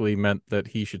basically meant that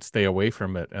he should stay away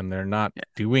from it, and they're not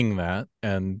doing that,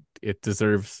 and it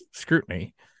deserves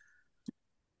scrutiny.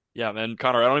 Yeah, man,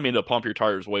 Connor, I don't mean to pump your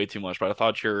tires way too much, but I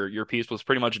thought your piece was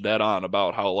pretty much dead on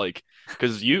about how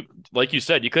because like you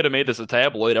said, you could have made this a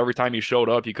tabloid every time you showed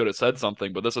up, you could have said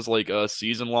something, but this is like a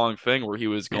season-long thing where he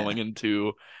was going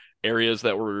into areas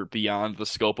that were beyond the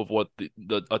scope of what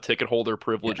a ticket holder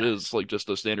privilege is, like just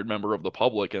a standard member of the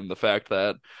public, and the fact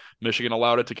that Michigan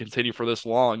allowed it to continue for this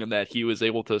long, and that he was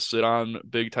able to sit on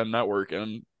Big Ten Network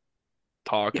and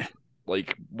talk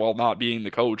like while not being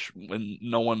the coach when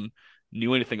no one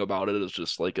knew anything about it is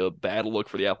just like a bad look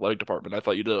for the athletic department. I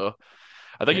think you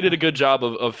did a good job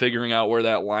of figuring out where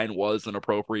that line was and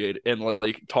appropriate and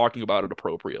like talking about it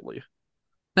appropriately.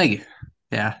 Thank you.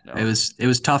 Yeah, it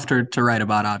was tough to write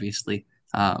about, obviously,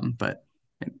 but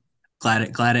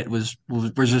glad it was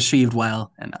received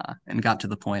well and got to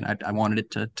the point I wanted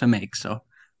it to make. So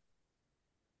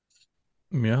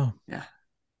Yeah.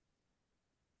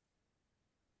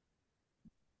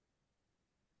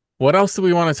 What else do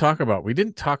we want to talk about? We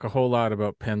didn't talk a whole lot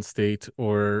about Penn State,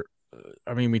 or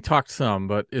I mean, we talked some,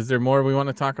 but is there more we want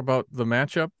to talk about the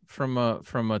matchup from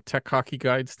a Tech Hockey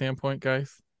Guide standpoint,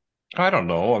 guys? I don't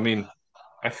know. I mean,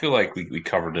 I feel like we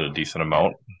covered it a decent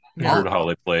amount. We heard how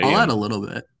they play. I'll add And a little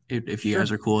bit if you Sure.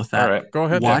 guys are cool with all that. right, Go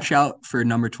ahead. Watch out for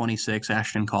number 26,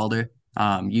 Ashton Calder.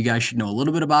 You guys should know a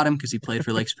little bit about him because he played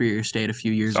for Lake Superior State a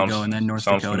few years ago and then North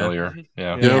sounds Dakota. familiar.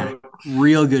 Yeah. Yeah,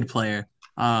 real good player.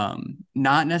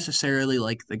 Not necessarily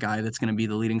like the guy that's going to be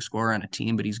the leading scorer on a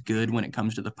team, but he's good when it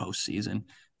comes to the postseason.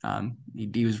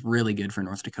 He was really good for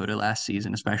North Dakota last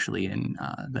season, especially in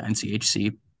the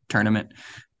NCHC tournament.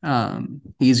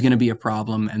 He's going to be a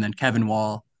problem. And then Kevin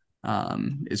Wall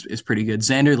is pretty good.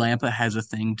 Xander Lampa has a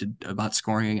thing about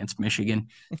scoring against Michigan.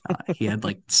 He had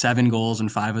like 7 goals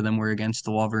and 5 of them were against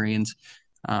the Wolverines.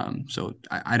 So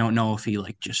I don't know if he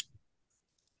like just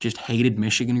hated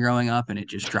Michigan growing up and it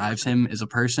just drives him as a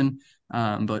person.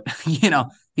 But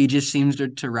he just seems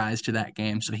to rise to that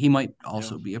game. So he might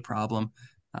also be a problem.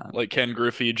 Like Ken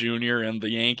Griffey Jr. and the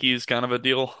Yankees kind of a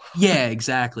deal. Yeah,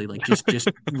 exactly. Like just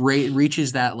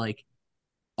reaches that like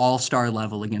all-star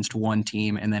level against one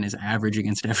team and then is average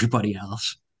against everybody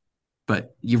else.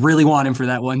 But you really want him for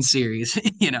that one series,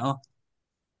 So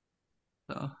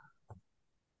I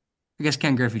guess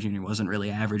Ken Griffey Jr. wasn't really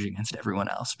average against everyone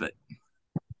else, but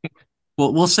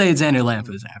we'll say Xander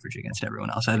Lampa is average against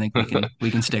everyone else. I think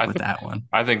we can stick with that one.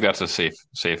 I think that's a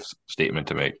safe statement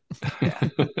to make. Yeah.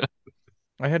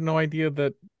 I had no idea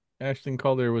that Ashton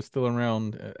Calder was still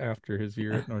around after his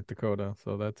year at North Dakota,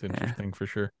 so that's interesting for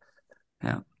sure.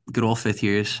 Yeah, good old 5th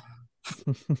years.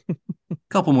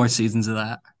 Couple more seasons of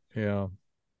that. Yeah,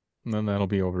 and then that'll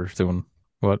be over soon.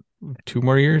 what, 2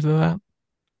 more years of that?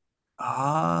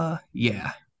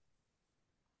 Yeah.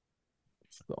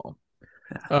 So,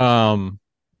 um,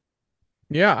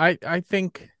 yeah, I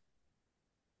think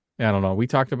I don't know. We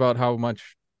talked about how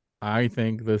much I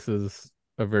think this is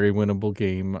a very winnable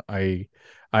game. I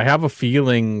have a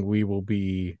feeling we will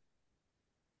be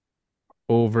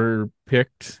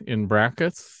overpicked in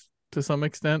brackets to some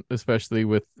extent, especially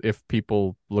with if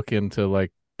people look into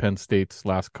like Penn State's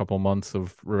last couple months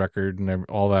of record and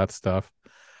all that stuff.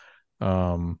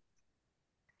 Um,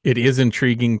 it is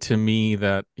intriguing to me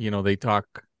that, they talk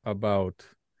about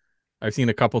I've seen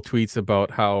a couple tweets about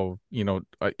how,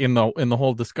 in the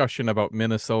whole discussion about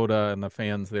Minnesota and the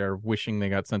fans there wishing they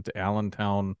got sent to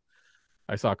Allentown.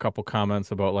 I saw a couple comments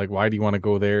about like, why do you want to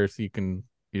go there? So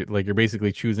you're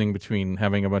basically choosing between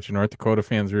having a bunch of North Dakota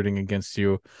fans rooting against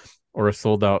you or a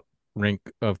sold out rink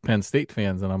of Penn State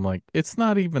fans. And I'm like, it's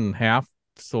not even half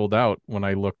sold out when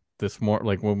I looked this more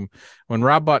like when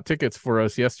Rob bought tickets for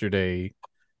us yesterday,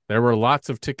 there were lots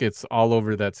of tickets all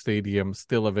over that stadium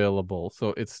still available.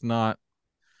 So it's not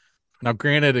now,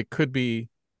 granted,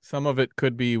 some of it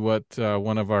could be what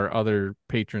one of our other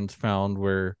patrons found,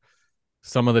 where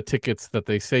some of the tickets that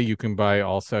they say you can buy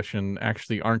all session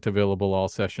actually aren't available all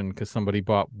session because somebody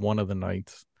bought one of the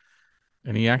nights.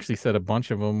 And he actually said a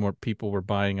bunch of them where people were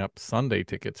buying up Sunday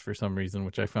tickets for some reason,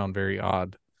 which I found very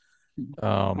odd.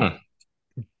 Hmm.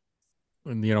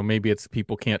 And maybe it's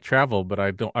people can't travel, but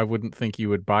I wouldn't think you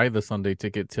would buy the Sunday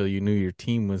ticket till you knew your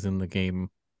team was in the game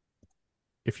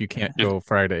if you can't Just go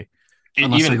Friday.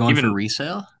 Unless they're going for even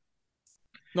resale.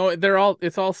 No,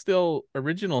 it's all still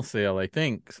original sale, I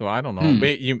think. So I don't know. Hmm.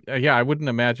 But yeah, I wouldn't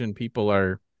imagine people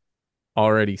are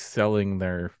already selling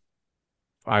their,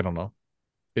 I don't know.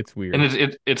 It's and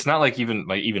weird. it's not like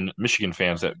even Michigan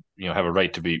fans that have a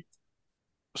right to be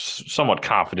somewhat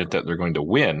confident that they're going to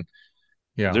win.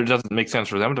 Yeah. There doesn't make sense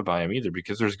for them to buy them either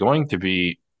because there's going to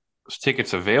be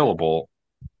tickets available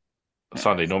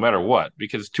Sunday no matter what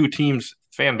because two teams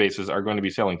fan bases are going to be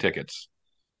selling tickets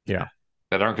Yeah.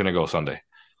 that aren't going to go Sunday.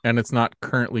 And it's not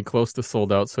currently close to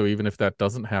sold out, so even if that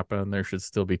doesn't happen, there should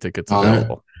still be tickets Oh,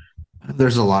 available.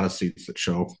 there's a lot of seats that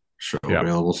show Yeah.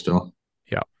 available still.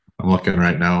 Yeah. I'm looking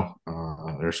right now.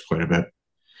 There's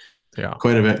Yeah.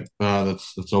 quite a bit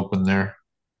that's open there.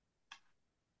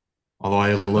 Although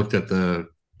I looked at the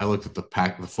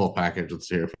full package. Let's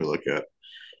see here if we look at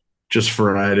just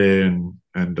Friday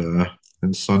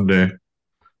and Sunday.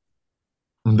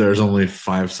 There's only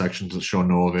 5 sections that show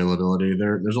no availability.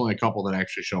 There's only a couple that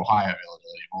actually show high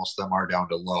availability. Most of them are down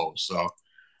to low. So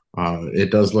it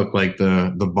does look like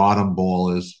the bottom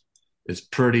bowl is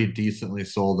pretty decently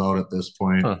sold out at this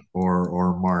point Huh.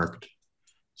 or marked.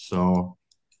 So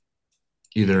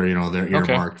either they're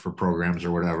Okay. earmarked for programs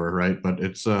or whatever, right? But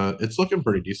it's looking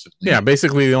pretty decently Yeah.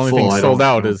 Basically, the only thing full. sold I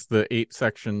out don't is the 8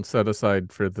 section set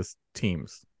aside for the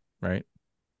teams, right?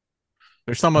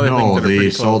 There's some other things No, that are the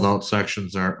pretty sold close. out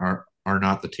sections are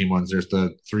not the team ones. There's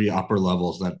the 3 upper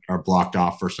levels that are blocked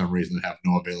off for some reason that have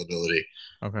no availability.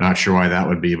 Okay. Not sure why that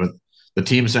would be, but the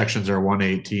team sections are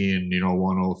 118,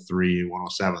 103,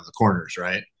 107, the corners,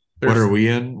 right? What There's are we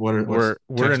in? What's we're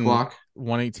text in block?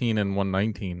 118 and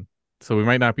 119. So we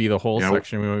might not be the whole Yeah,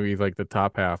 section. We might be like the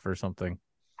top half or something.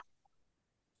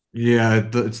 yeah.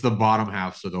 It's the bottom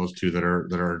halves of those two that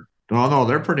are. Oh no,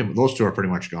 they're pretty. Those two are pretty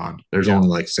much gone. There's Yeah. only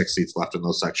like 6 seats left in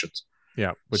those sections.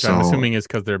 Yeah. Which I'm So assuming is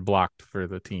because they're blocked for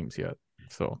the teams yet.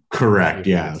 So correct,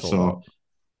 obviously yeah. it's sold out. So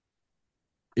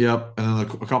yep, and then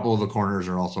a couple of the corners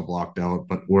are also blocked out.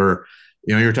 But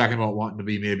you're talking about wanting to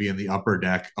be maybe in the upper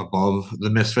deck above the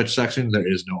misfit section. There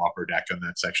is no upper deck on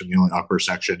that section. The only upper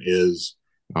section is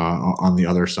on the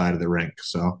other side of the rink.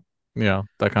 So Yeah,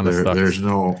 that kind of there sucks. there's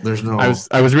I no. was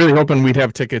I was really hoping we'd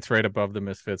have tickets right above the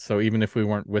Misfits, so even if we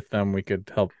weren't with them, we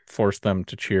could help force them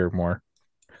to cheer more.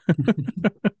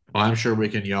 Well, I'm sure we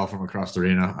can yell from across the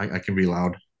arena. I can be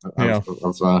loud. Yeah. I've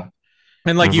I've uh,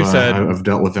 And like I've you uh, said, I've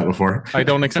dealt with that before. I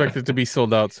don't expect it to be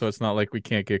sold out, so it's not like we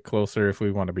can't get closer if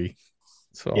we want to be.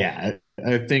 So Yeah,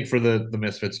 I think for the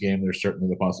Misfits game, there's certainly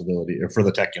the possibility, or for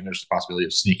the Tech game, there's the possibility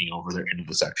of sneaking over there into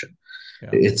the section. yeah.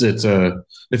 It's an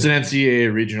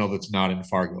NCAA regional that's not in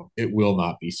Fargo. It will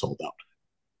not be sold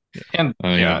out. And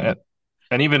You know,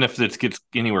 and even if it gets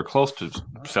anywhere close to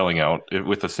selling out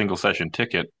with a single session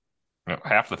ticket,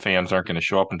 half the fans aren't going to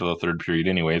show up until the third period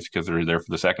anyways because they're there for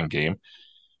the second game.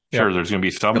 Yep. Sure, there's going to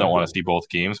be some that want to see both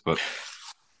games, but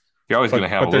you're always going to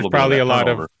have But a there's little bit of probably that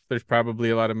turnover. there's probably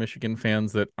a lot of Michigan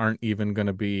fans that aren't even going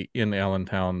to be in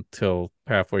Allentown till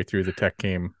halfway through the Tech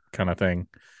game kind of thing.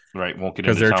 Right, won't get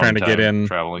Because into they're town trying in to get time in.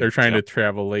 traveling. They're trying Yep. to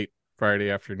travel late Friday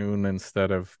afternoon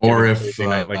instead of or giving if Thursday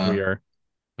night like we are.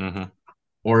 Mm-hmm.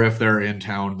 or if they're in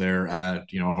town, they're at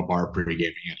a bar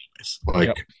pre-gaming anyways,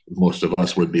 Yep. like most of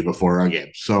us would be before our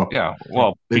games. So Yeah, Yep.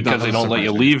 well, it because they does don't let you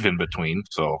surprise me. leave in between.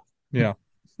 So Yeah.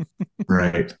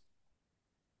 Right.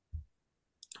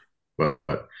 But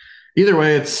either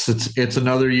way, it's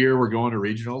another year we're going to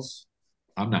regionals.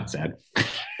 I'm not sad.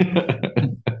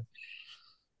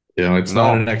 It's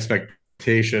not no, an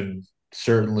expectation,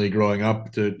 certainly growing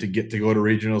up to get to go to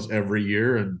regionals every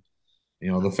year. And,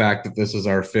 the fact that this is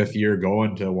our fifth year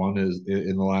going to one is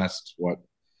in the last, what,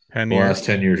 10 the last years,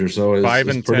 10 years or so five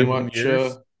is and pretty 10 much,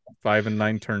 years, 5 and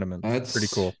 9 tournaments. Pretty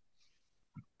that's, cool.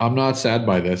 I'm not sad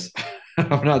by this.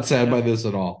 I'm not sad Yeah, by this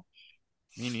at all.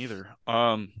 me neither.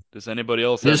 Does anybody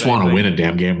else I have just want to win anything? a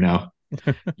damn game now.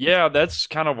 Yeah, that's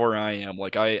kind of where I am.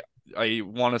 Like I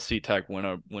want to see Tech win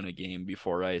a game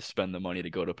before I spend the money to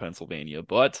go to Pennsylvania.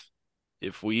 But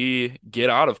if we get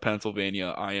out of Pennsylvania,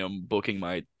 I am booking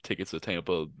my tickets to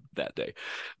Tampa that day.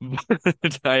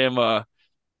 But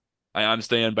I'm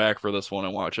staying back for this one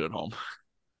and watch it at home.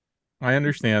 I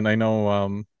understand. I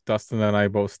know Dustin and I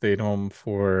both stayed home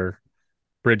for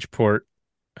Bridgeport,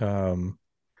 um,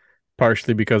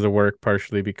 partially because of work,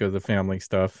 partially because of family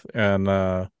stuff.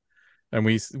 And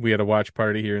we had a watch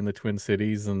party here in the Twin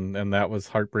Cities, and that was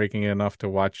heartbreaking enough to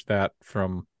watch that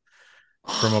from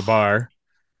a bar.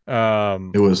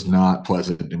 It was not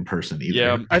pleasant in person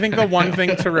Yeah, either. I think the one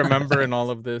thing to remember in all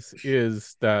of this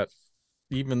is that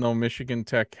even though Michigan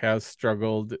Tech has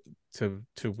struggled to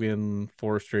win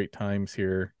 4 straight times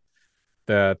here,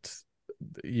 that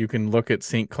you can look at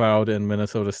St. Cloud and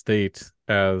Minnesota State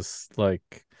as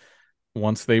like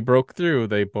once they broke through,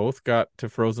 they both got to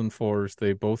Frozen Fours,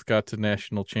 they both got to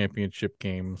national championship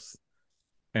games,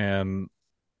 and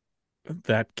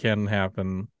that can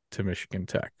happen to Michigan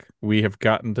Tech. We have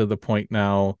gotten to the point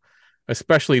now,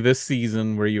 especially this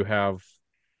season, where you have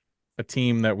a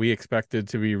team that we expected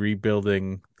to be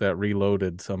rebuilding that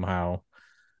reloaded somehow.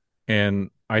 And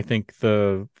I think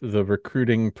the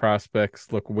recruiting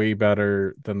prospects look way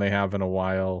better than they have in a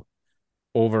while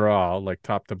overall, like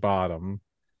top to bottom.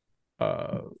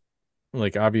 Uh,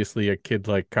 like obviously a kid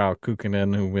like Kyle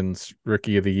Kukkonen who wins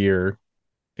Rookie of the Year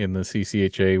in the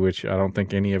CCHA, which I don't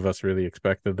think any of us really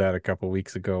expected that a couple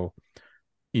weeks ago,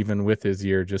 even with his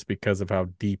year, just because of how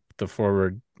deep the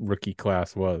forward rookie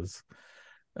class was.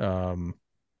 Um,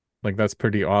 like that's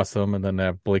pretty awesome. And then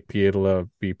have Blake Pietola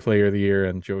be Player of the Year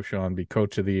and Joe Sean be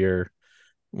Coach of the Year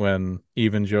when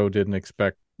even Joe didn't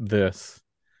expect this.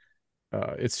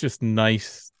 It's just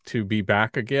nice to be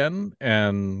back again,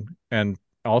 and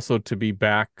also to be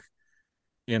back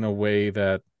in a way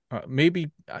that maybe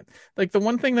like the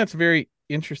one thing that's very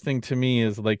interesting to me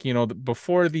is like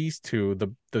before these two,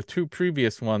 the two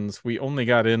previous ones, we only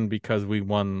got in because we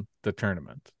won the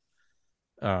tournament.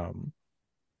 um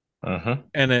uh-huh.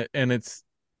 and it's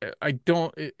I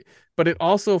don't it, but it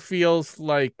also feels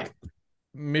like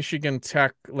Michigan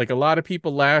Tech, like a lot of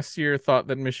people last year thought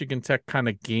that Michigan Tech kind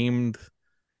of gamed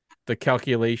the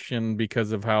calculation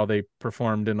because of how they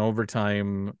performed in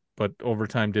overtime, but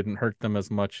overtime didn't hurt them as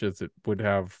much as it would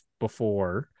have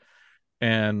before.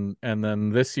 And then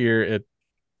this year it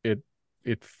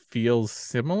it feels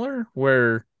similar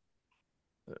where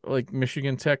like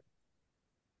Michigan Tech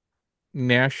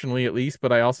nationally at least,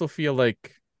 but I also feel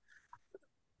like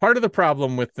part of the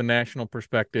problem with the national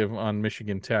perspective on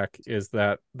Michigan Tech is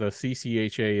that the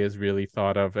CCHA is really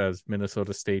thought of as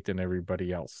Minnesota State and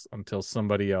everybody else until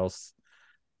somebody else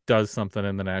does something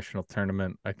in the national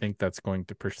tournament. I think that's going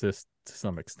to persist to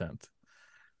some extent.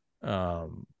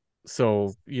 Um,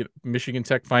 so Michigan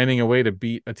Tech finding a way to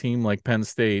beat a team like Penn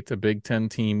State, a Big Ten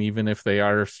team, even if they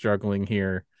are struggling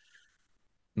here,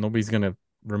 nobody's going to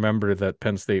remember that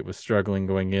Penn State was struggling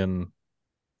going in.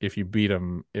 If you beat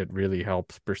them, it really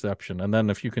helps perception. And then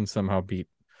if you can somehow beat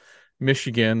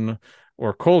Michigan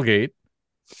or Colgate,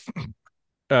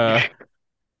 uh,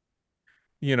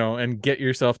 and get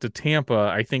yourself to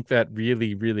Tampa, I think that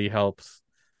really, really helps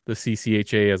the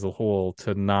CCHA as a whole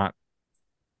to not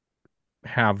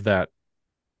have that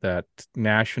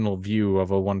national view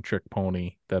of a one trick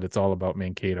pony, that it's all about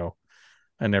Mankato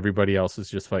and everybody else is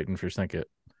just fighting for second,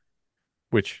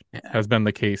 which Yeah. has been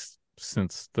the case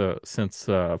since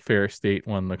Ferris State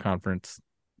won the conference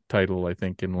title, I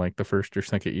think in like the first or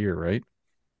second year, right?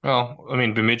 Well, I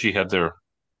mean, Bemidji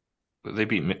they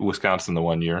beat Wisconsin the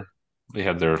one year. They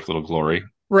had their little glory.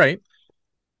 Right.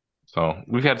 So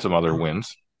we've had some other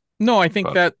wins, No, I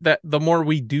think but that the more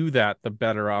we do that, the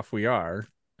better off we are.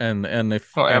 And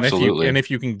if oh, and if you absolutely. and if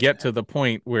you can get to the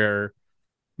point where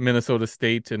Minnesota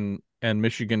State and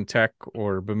Michigan Tech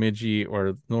or Bemidji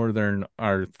or Northern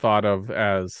are thought of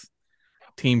as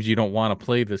teams you don't want to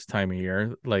play this time of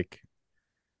year, like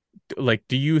Like,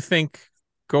 do you think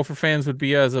Gopher fans would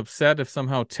be as upset if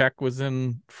somehow Tech was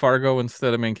in Fargo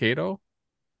instead of Mankato?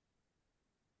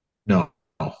 No,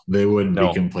 they wouldn't be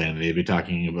No, complaining. They'd be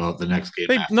talking about the next game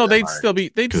They after no, them they'd already. still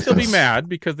be they'd Because still be that's mad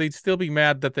because they'd still be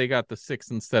mad that they got the 6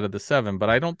 instead of the 7, but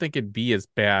I don't think it'd be as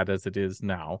bad as it is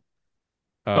now.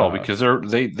 no, Uh, because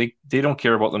they don't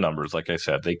care about the numbers. Like I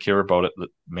said, they care about it.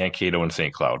 Mankato and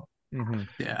St. Cloud. mhm.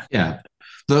 Yeah. yeah.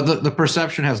 The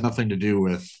perception has nothing to do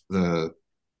with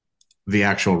the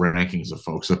actual rankings of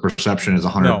folks. The perception is No,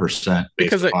 100% based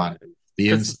because it upon the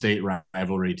because in-state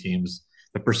rivalry teams.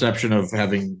 The perception of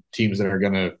having teams that are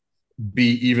going to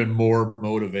be even more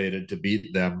motivated to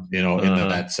beat them, in Mhm.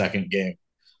 that second game.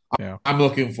 yeah. I'm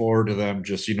looking forward to them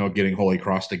just, getting Holy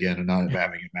Crossed again and not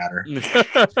having it matter.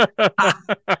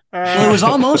 Well, it was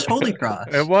almost Holy It Cross.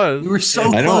 We was. were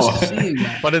so I close know. to seeing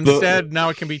that. But the instead, now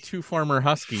it can be two former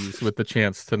Huskies with the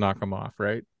chance to knock them off,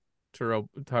 right? Tyrell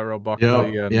Buckley Yep.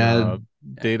 and Yeah.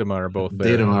 Datama are both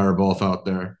there. Data are both out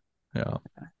there. Yeah.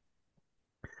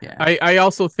 Yeah. I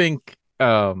also think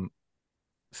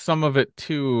some of it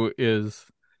too is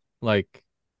like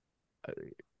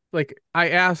I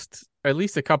asked at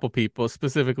least a couple people,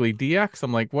 specifically DX.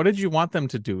 I'm like, what did you want them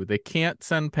to do? They can't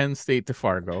send Penn State to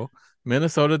Fargo.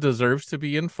 Minnesota deserves to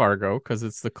be in Fargo because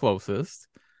it's the closest.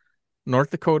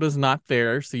 North Dakota's not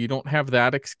there, so you don't have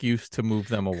that excuse to move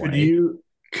them Could away. you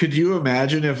could you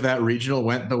imagine if that regional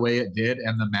went the way it did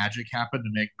and the magic happened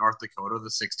to make North Dakota the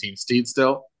 16th seed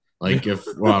still? Like if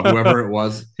whoever it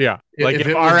was, Yeah, like if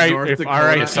it was North if Dakota If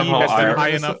RIT and somehow had been I high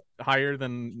Minnesota, enough higher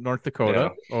than North yeah,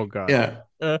 Dakota, oh god.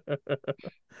 yeah,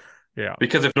 Yeah,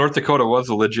 because if North Dakota was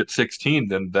a legit 16,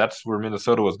 then that's where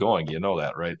Minnesota was going. You know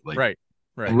that, right? Like, right,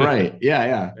 right. right, yeah,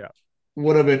 yeah, Yeah,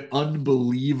 would have been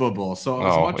unbelievable. So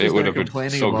as oh, much it as would they're have been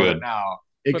complaining so about it good. now,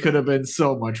 it but could have been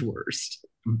so much worse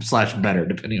slash better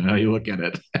depending on how you look at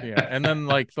it. yeah, and then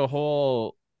like the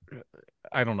whole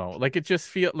I don't know. Like it just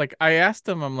feel like I asked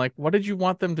them, I'm like, what did you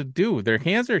want them to do? Their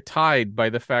hands are tied by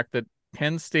the fact that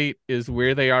Penn State is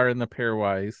where they are in the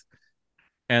pairwise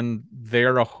and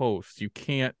they're a host. You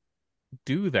can't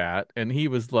do that. And he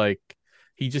was like,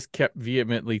 he just kept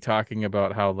vehemently talking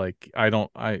about how like I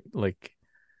like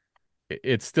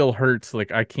it still hurts.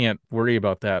 Like I can't worry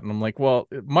about that. And I'm like, well,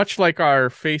 much like our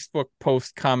Facebook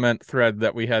post comment thread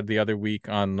that we had the other week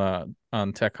on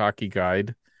Tech Hockey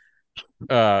Guide,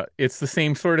 it's the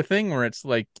same sort of thing where it's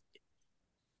like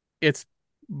it's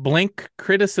blank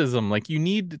criticism. Like you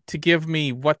need to give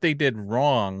me what they did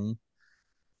wrong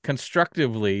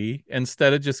constructively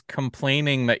instead of just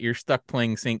complaining that you're stuck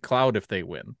playing St. Cloud if they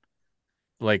win.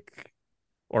 Like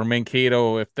or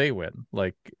Mankato if they win.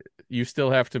 Like you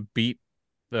still have to beat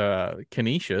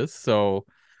Canisius. So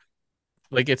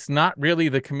like it's not really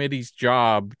the committee's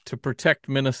job to protect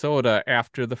Minnesota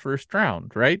after the first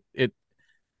round, right? It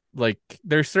like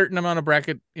there's certain amount of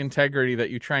bracket integrity that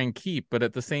you try and keep, but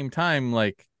at the same time,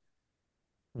 like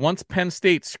once Penn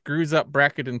State screws up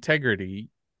bracket integrity,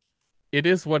 it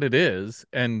is what it is,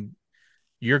 and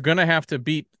you're gonna have to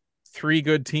beat three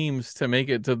good teams to make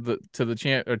it to the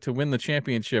champ or to win the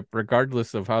championship,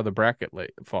 regardless of how the bracket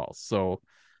falls. So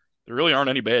There really aren't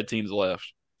any bad teams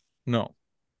left. no,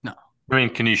 No. I mean,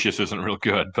 Canisius isn't real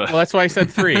good, but well that's why I said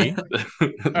three.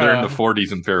 they're in the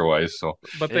 40s in pairwise. So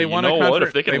But Hey, they you won a know what?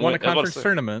 If conference. they They can won win, a I was about to conference say,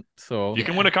 tournament. So if you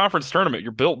can Yeah. win a conference tournament,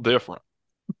 you're built different.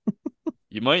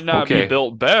 You might not be okay,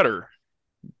 built better,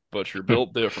 but you're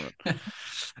built different.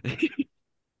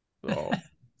 so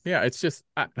yeah, it's just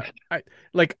I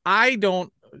like I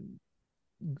don't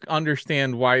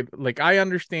understand why. Like I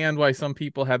understand why some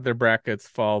people had their brackets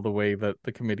fall the way that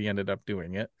the committee ended up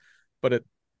doing it, but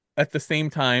at the same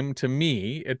time, to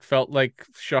me, it felt like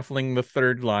shuffling the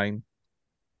third line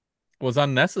was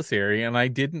unnecessary, and I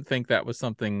didn't think that was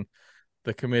something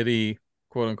the committee,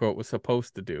 quote unquote, was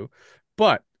supposed to do.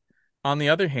 But on the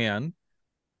other hand,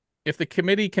 if the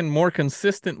committee can more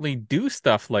consistently do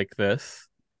stuff like this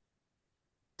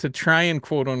to try and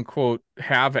quote unquote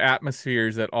have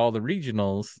atmospheres at all the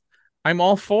regionals, I'm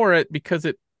all for it because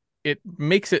it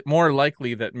makes it more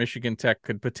likely that Michigan Tech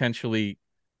could potentially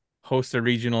host a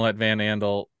regional at Van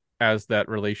Andel as that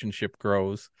relationship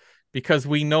grows. Because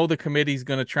we know the committee's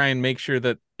going to try and make sure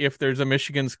that if there's a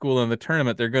Michigan school in the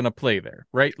tournament, they're going to play there,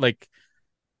 right? Like,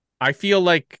 I feel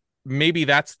like maybe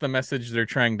that's the message they're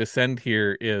trying to send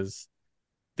here is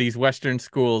these Western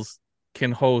schools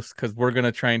can host because we're going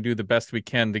to try and do the best we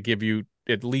can to give you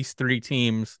at least three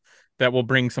teams that will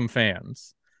bring some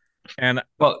fans. And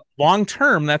well, long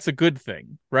term, that's a good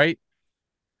thing, right?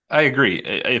 I agree.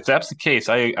 If that's the case,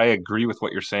 I agree with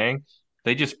what you're saying.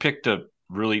 They just picked a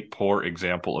really poor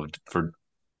example of for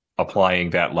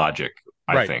applying that logic,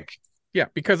 I Right. think. Yeah,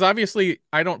 because obviously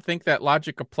I don't think that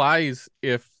logic applies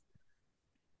if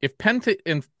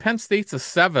Penn State's a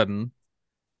 7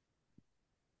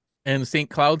 and St.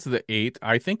 Cloud's the 8.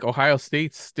 I think Ohio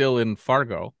State's still in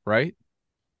Fargo, right?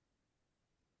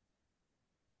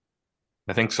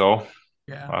 I think so.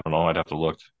 Yeah. I don't know. I'd have to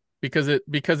look. Because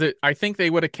it I think they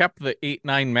would have kept the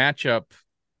 8-9 matchup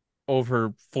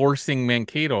over forcing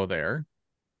Mankato there.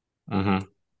 Hmm.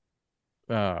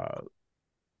 Uh,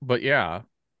 but yeah,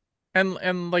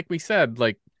 and like we said,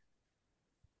 like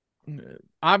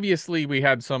obviously we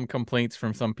had some complaints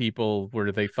from some people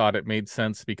where they thought it made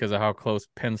sense because of how close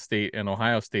Penn State and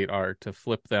Ohio State are to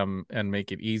flip them and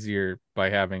make it easier by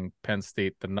having Penn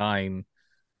State the 9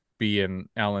 be in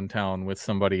Allentown with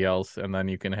somebody else, and then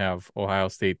you can have Ohio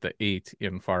State the 8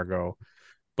 in Fargo.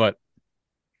 But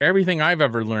everything I've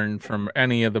ever learned from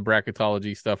any of the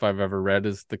bracketology stuff I've ever read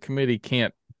is the committee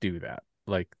can't do that.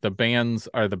 Like the bands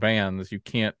are the bands. You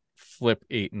can't flip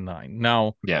 8 and 9.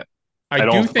 Now, Yeah. I I do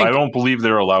don't. I think don't believe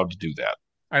they're allowed to do that.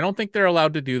 I don't think they're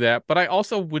allowed to do that, but I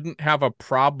also wouldn't have a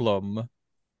problem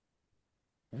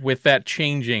with that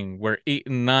changing where 8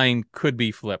 and 9 could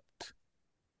be flipped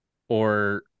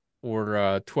or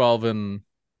 12 and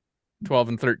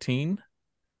 13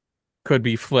 could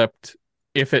be flipped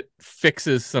if it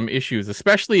fixes some issues,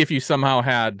 especially if you somehow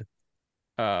had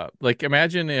like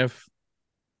imagine if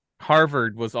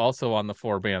Harvard was also on the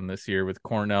 4 band this year with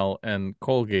Cornell and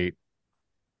Colgate,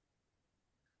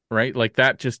 right? Like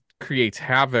that just creates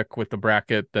havoc with the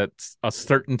bracket that a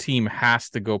certain team has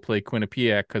to go play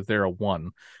Quinnipiac because they're a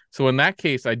 1. So in that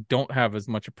case, I don't have as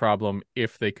much a problem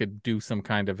if they could do some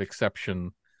kind of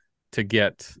exception to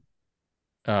get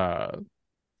uh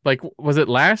like was it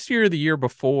last year or the year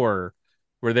before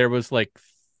where there was like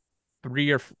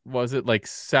 3 or was it like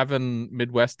 7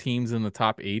 Midwest teams in the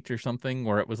top 8 or something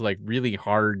where it was like really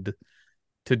hard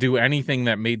to do anything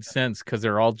that made sense because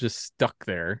they're all just stuck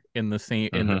there in the same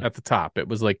in Hmm. at the top. It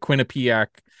was like Quinnipiac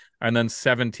and then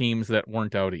 7 teams that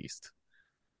weren't out east.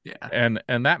 Yeah.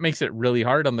 And that makes it really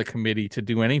hard on the committee to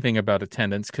do anything about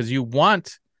attendance because you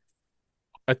want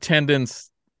attendance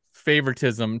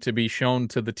favoritism to be shown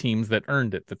to the teams that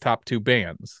earned it, the top 2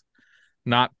 bands,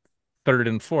 not third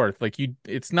and fourth. Like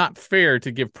it's not fair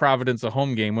to give Providence a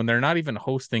home game when they're not even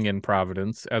hosting in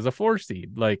Providence as a 4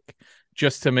 seed, like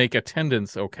just to make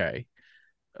attendance okay.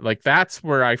 Like that's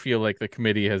where I feel like the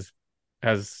committee has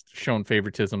shown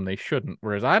favoritism they shouldn't.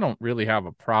 Whereas I don't really have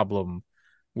a problem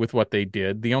with what they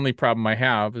did. The only problem I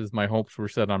have is my hopes were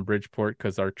set on Bridgeport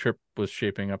because our trip was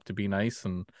shaping up to be nice.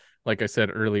 And like I said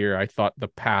earlier, I thought the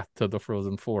path to the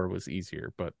Frozen Four was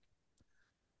easier, but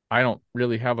I don't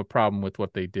really have a problem with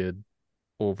what they did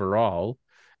overall.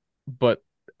 But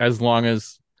as long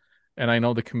as, and I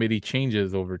know the committee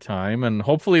changes over time, and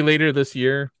hopefully later this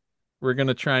year, we're going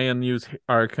to try and use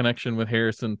our connection with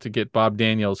Harrison to get Bob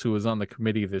Daniels, who was on the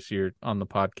committee this year, on the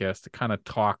podcast to kind of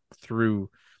talk through,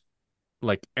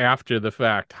 like after the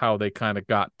fact, how they kind of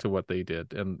got to what they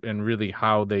did and really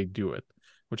how they do it,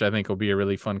 which I think will be a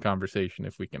really fun conversation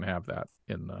if we can have that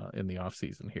in the off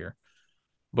season here.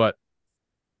 But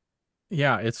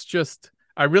yeah, it's just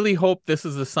I really hope this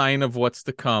is a sign of what's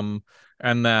to come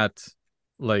and that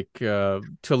like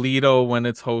Toledo when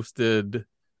it's hosted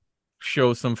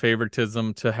shows some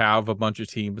favoritism to have a bunch of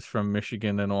teams from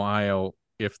Michigan and Ohio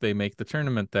if they make the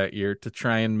tournament that year to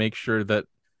try and make sure that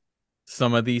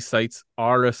some of these sites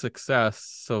are a success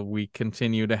so we can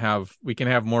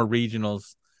have more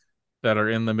regionals that are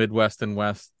in the Midwest and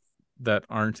West that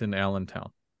aren't in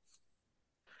Allentown.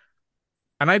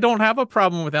 And I don't have a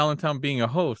problem with Allentown being a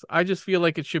host. I just feel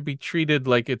like it should be treated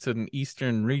like it's an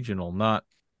Eastern regional, not.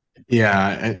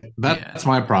 Yeah, Yeah. that's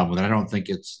my problem with it. I don't think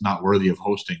it's not worthy of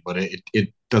hosting, but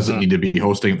it doesn't Hmm. need to be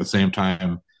hosting at the same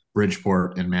time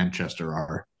Bridgeport and Manchester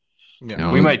are. Yeah.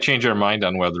 You We know, might change our mind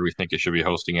on whether we think it should be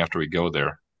hosting after we go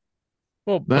there.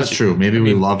 Well, that's but true. I Maybe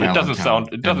we mean, love It doesn't Allentown sound.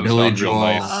 It and doesn't sound real Joel.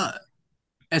 nice.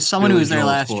 As someone who Billy was there Joel's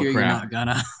last full of year, you're crap. not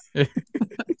gonna.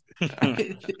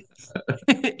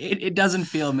 It doesn't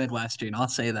feel Midwestern. I'll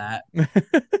say that.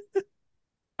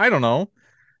 I don't know.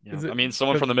 Yeah, Is I it? mean,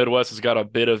 someone from the Midwest has got a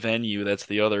bit of venue. That's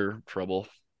the other trouble.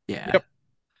 Yeah. Yep.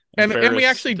 And And we Ferris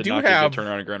actually did do not get a good have.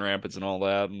 turnaround in Grand Rapids and all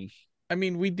that. And I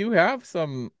mean, we do have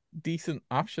some decent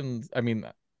options. I mean,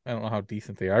 I don't know how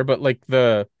decent they are, but like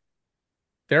there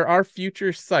are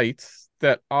future sites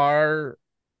that are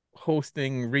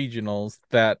hosting regionals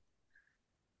that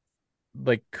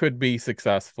like could be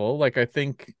successful. Like I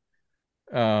think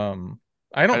um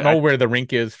I don't know I where the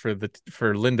rink is for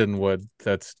Lindenwood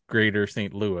that's Greater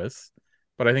St. Louis,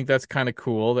 but I think that's kind of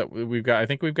cool that we've got I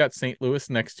think we've got St. Louis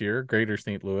next year, Greater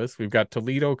St. Louis. We've got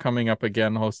Toledo coming up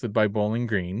again hosted by Bowling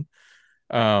Green.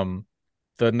 Um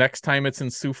The next time it's in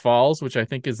Sioux Falls, which I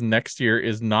think is next year,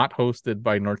 is not hosted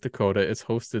by North Dakota. It's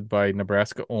hosted by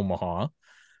Nebraska Omaha.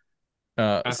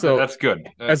 So That's good.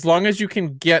 as long as you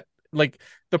can get like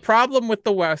the problem with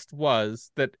the West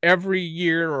was that every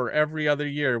year or every other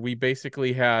year we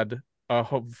basically had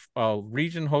a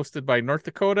region hosted by North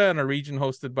Dakota and a region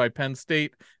hosted by Penn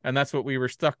State, and that's what we were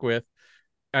stuck with.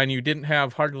 And you didn't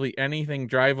have hardly anything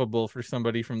drivable for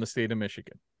somebody from the state of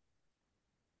Michigan.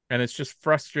 And it's just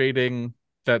frustrating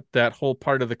that that whole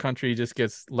part of the country just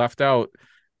gets left out.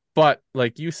 But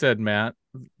like you said, Matt,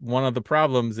 one of the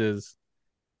problems is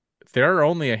there are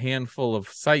only a handful of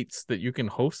sites that you can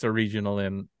host a regional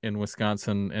in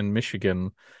Wisconsin and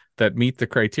Michigan that meet the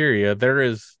criteria. There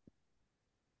is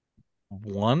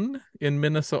one in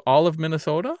Minnesota, all of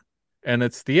Minnesota, and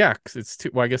it's the X. It's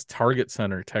too, well, I guess Target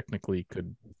Center technically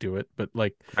could do it, but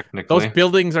like those Technically,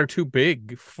 buildings are too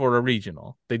big for a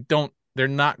regional. They're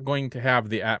not going to have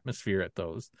the atmosphere at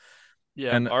those.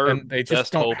 Yeah, And our they just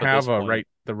best don't hope at this have point.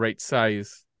 the right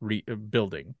size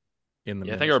building in the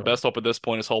Yeah, I think our Minnesota. best hope at this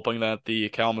point is hoping that the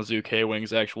Kalamazoo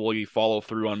K-Wings actually follow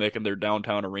through on making their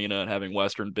downtown arena and having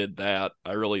Western bid that.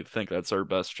 I really think that's our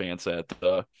best chance at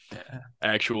the Yeah,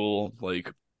 actual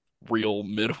like real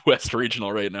Midwest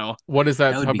regional right now. What is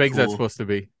that that? would How be big is that cool. supposed to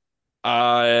be?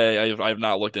 I've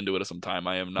not looked into it at some time.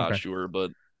 I am not Okay. sure,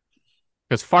 but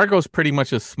Because Fargo's pretty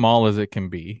much as small as it can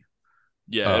be.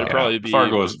 yeah, it'd Uh, yeah. probably be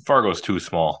Fargo's too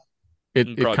small. it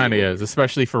probably be kind a of little is,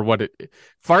 especially for what it.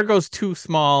 Fargo's too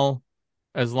small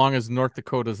as long as North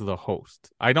Dakota's the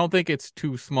host. I don't think it's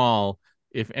too small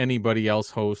if anybody else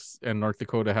hosts and North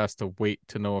Dakota has to wait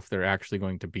to know if they're actually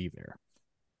going to be there.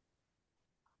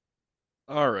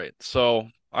 All right, so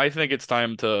I think it's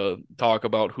time to talk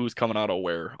about who's coming out of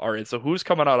where. All right, so who's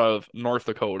coming out of North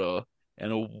Dakota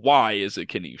and why is it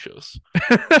Canisius?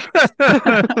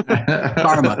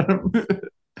 Karma.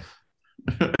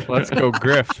 Let's go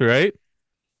Griffs, right?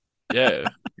 Yeah,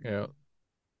 Yeah.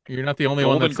 You're not the only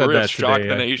one that Golden said Griffs that shock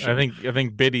the today. nation. I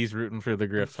think Biddy's rooting for the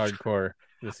Griffs hardcore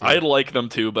this I year. like them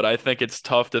too, but I think it's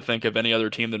tough to think of any other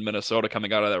team than Minnesota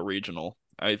coming out of that regional.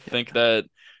 I think that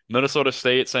Minnesota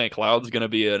State St. Cloud's going to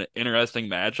be an interesting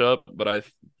matchup, but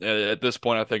at this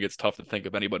point I think it's tough to think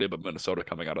of anybody but Minnesota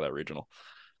coming out of that regional.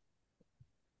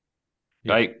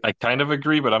 Yeah. I kind of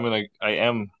agree, but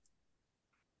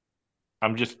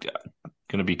I'm just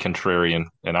gonna be contrarian,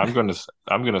 and I'm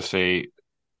gonna say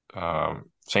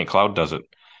St. Cloud does it.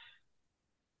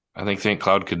 I think St.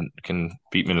 Cloud can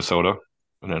beat Minnesota,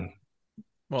 and then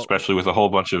Well, especially with a whole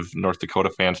bunch of North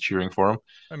Dakota fans cheering for him.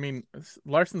 I mean,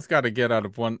 Larson's got to get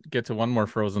to one more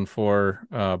Frozen Four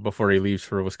before he leaves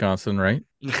for Wisconsin, right?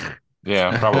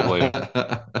 Yeah, probably.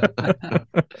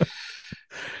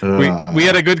 We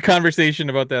had a good conversation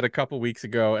about that a couple weeks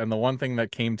ago, and the one thing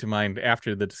that came to mind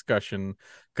after the discussion,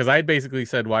 because I had basically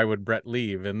said, "Why would Brett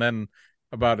leave?" And then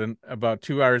about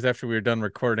 2 hours after we were done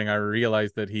recording, I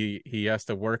realized that he has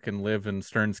to work and live in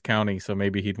Stearns County, so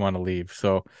maybe he'd want to leave.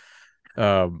 So,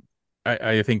 um,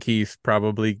 I think he's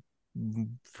probably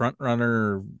front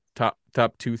runner, top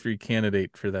 2, 3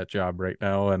 candidate for that job right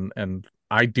now, and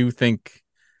I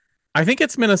think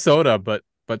it's Minnesota, but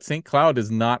St. Cloud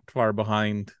is not far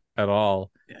behind at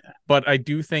all. Yeah. But I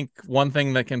do think one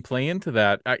thing that can play into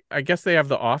that, I guess they have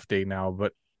the off day now,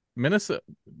 but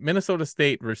Minnesota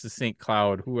State versus St.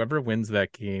 Cloud, whoever wins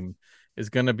that game is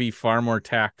going to be far more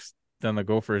taxed than the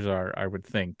Gophers are, I would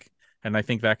think. And I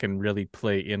think that can really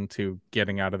play into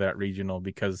getting out of that regional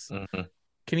because Mhm.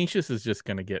 Canisius is just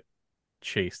going to get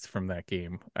chased from that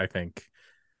game. I think.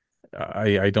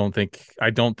 I don't think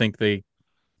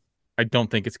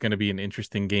it's going to be an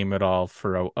interesting game at all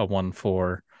for a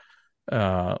 1-4.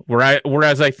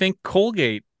 Whereas I think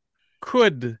Colgate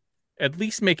could at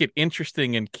least make it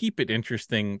interesting and keep it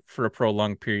interesting for a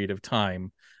prolonged period of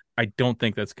time. I don't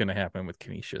think that's going to happen with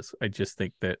Canisius. I just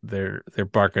think that they're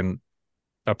barking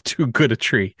up too good a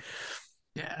tree.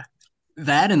 Yeah.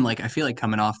 That and like I feel like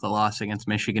coming off the loss against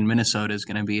Michigan, Minnesota is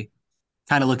going to be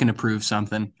kind of looking to prove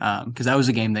something. Because that was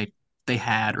a game they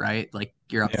had, right? Like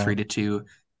you're up Yeah. 3-2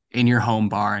 in your home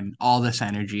barn, all this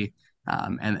energy,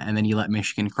 and then you let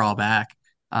Michigan crawl back.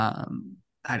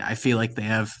 I feel like they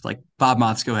have like Bob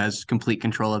Motzko has complete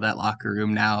control of that locker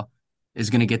room now. Is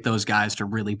going to get those guys to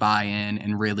really buy in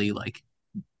and really like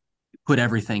put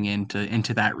everything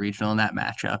into that regional and that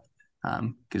matchup.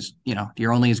 Because you know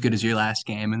you're only as good as your last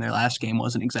game, and their last game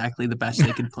wasn't exactly the best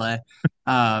they could play,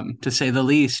 to say the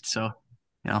least. So,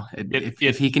 you know, It if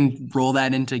it he can roll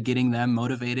that into getting them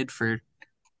motivated for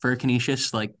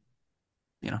Canisius, like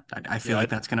you know, I feel Yeah, like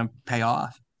that's gonna pay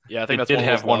off. yeah, I think it that's did one of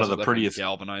those have one of losses the that can prettiest.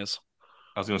 galvanize.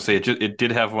 I was going to say it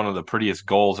did have one of the prettiest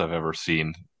goals I've ever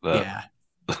seen. The Yeah,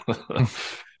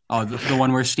 Oh, the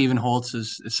one where Stephen Holtz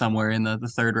is somewhere in the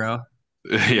third row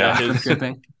Yeah, Yeah. from his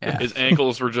tripping. Yeah, his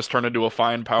ankles were just turned into a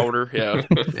fine powder. Yeah.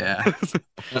 yeah.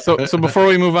 So before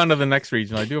we move on to the next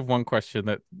region, I do have one question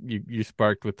that you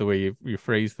sparked with the way you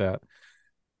phrased that.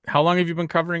 How long have you been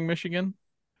covering Michigan?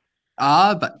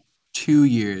 About 2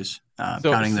 years,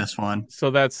 So counting this one.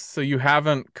 so you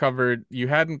hadn't covered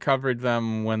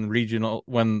them when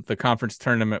the conference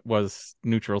tournament was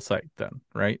neutral site then,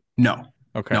 right? No,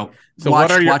 Okay. no. So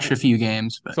Watched a few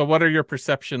games, but what are your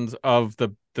perceptions of the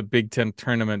Big Ten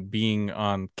tournament being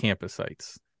on campus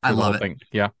sites I for the love whole it. thing?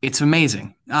 Yeah. It's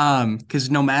amazing. Because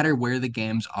no matter where the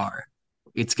games are,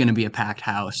 it's going to be a packed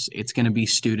house. It's going to be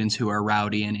students who are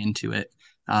rowdy and into it.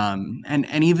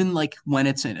 And even like when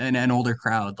it's an older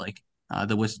crowd, like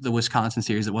the Wisconsin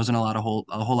series, it wasn't a whole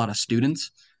lot of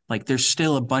students. Like there's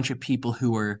still a bunch of people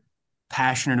who are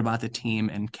passionate about the team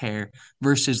and care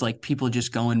versus like people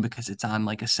just going because it's on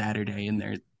like a Saturday in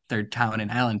their town in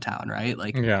Allentown, right?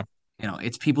 Like Yeah.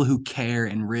 it's people who care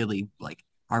and really like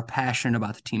are passionate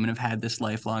about the team and have had this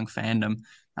lifelong fandom.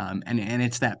 And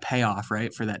it's that payoff,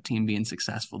 right, for that team being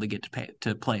successful to get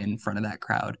to play in front of that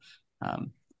crowd.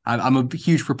 Um, I'm a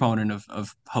huge proponent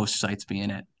of host sites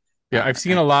being Yeah, I've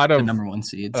seen a at lot the number one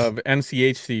seeds. of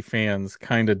NCHC fans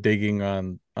kind of digging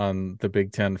on the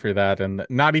Big Ten for that, and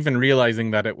not even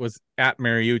realizing that it was at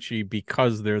Mariucci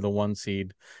because they're the one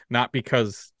seed, not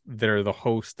because they're the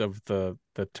host of the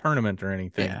tournament or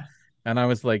anything. Yeah, And I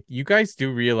was like, you guys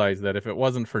do realize that if it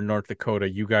wasn't for North Dakota,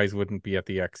 you guys wouldn't be at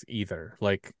the X either.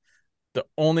 Like the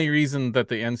only reason that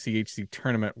the NCHC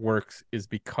tournament works is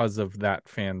because of that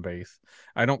fan base.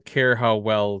 I don't care how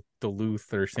well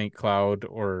Duluth or St. Cloud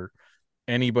or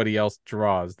anybody else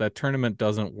draws. That tournament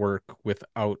doesn't work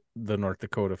without the North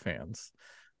Dakota fans.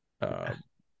 Uh,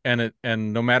 and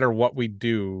no matter what we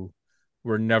do,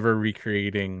 we're never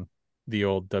recreating the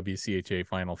old WCHA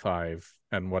Final Five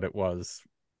and what it was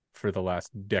for the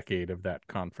last decade of that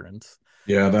conference.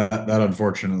 Yeah, that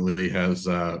unfortunately has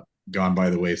gone by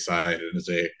the wayside and is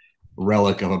a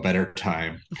relic of a better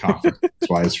time conference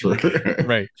wise for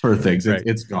Right, for things. right.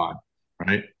 It's gone,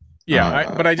 right?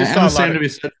 Yeah, but I just And saw the a lot same of to be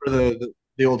said for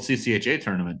the old CCHA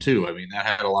tournament too. I mean, that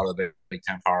had a lot of the Big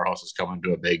Ten powerhouses coming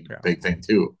to a yeah. big thing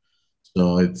too.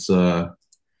 So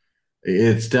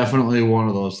it's definitely one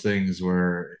of those things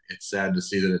where it's sad to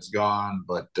see that it's gone,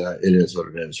 but it is what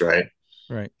it is, right?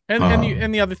 Right. Um,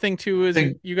 And the other thing too I is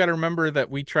think you got to remember that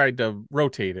we tried to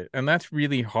rotate it, and that's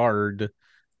really hard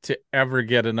to ever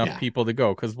get enough yeah, people to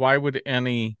go, because why would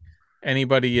anybody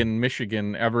in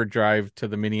Michigan ever drive to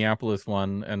the Minneapolis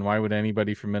one, and why would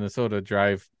anybody from Minnesota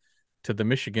drive to the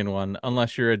Michigan one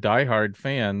unless you're a diehard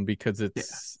fan, because yeah.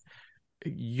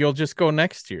 you'll just go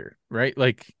next year, right?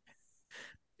 Like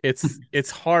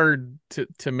it's hard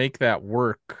to make that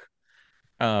work.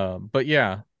 But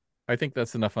yeah, I think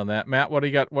that's enough on that. Matt, what do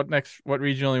you got? What next? What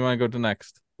regional you want to go to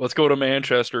next? Let's go to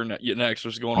Manchester next.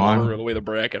 Just going over the on way the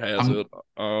bracket has I'm it.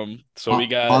 So we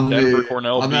got on Denver, the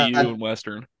Cornell, on BU, that. and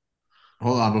Western.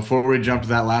 Hold on, before we jump to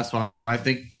that last one, I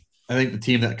think the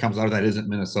team that comes out of that isn't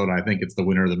Minnesota. I think it's the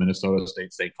winner of the Minnesota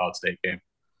State Cloud State game.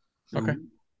 Okay.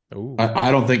 Ooh. Oh,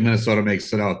 I don't think Minnesota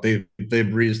makes it out. They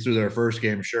breezed through their first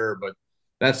game, sure, but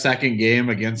that second game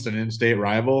against an in-state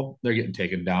rival, they're getting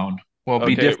taken down. Well,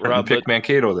 be Okay, different and Rob, but pick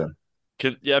Mankato then.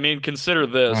 yeah, I mean, consider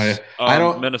this. I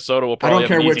don't Minnesota will I probably don't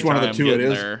have an care easy which one of the time two it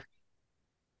getting is. there,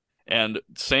 and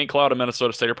St. Cloud and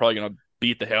Minnesota State are probably going to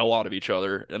beat the hell out of each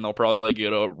other, and they'll probably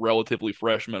get a relatively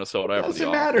fresh Minnesota It after the doesn't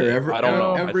off matter. day. I don't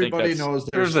know. I think Everybody that's knows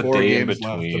there's There's a four day in games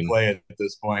left to between. play at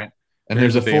this point, and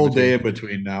There's there's a a day in full between. day in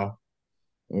between now.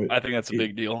 I think that's a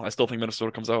big deal. I still think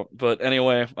Minnesota comes out. But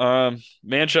anyway,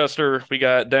 Manchester, we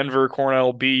got Denver,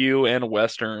 Cornell, BU, and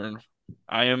Western.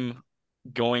 I am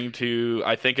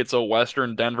I think it's a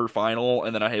Western Denver final,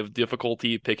 and then I have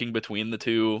difficulty picking between the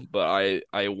two, but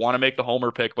I want to make the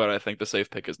homer pick, but I think the safe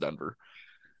pick is Denver.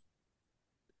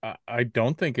 I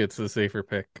don't think it's a safer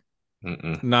pick.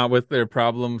 Mm-mm. Not with their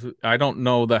problems. I don't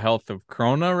know the health of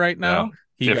Krona right Yeah. now.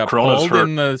 He If got Krona's pulled hurt,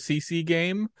 in the CC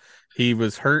game. He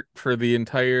was hurt for the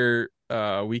entire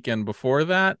weekend before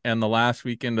that and the last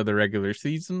weekend of the regular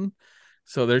season.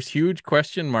 So there's huge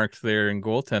question marks there in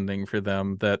goaltending for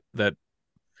them that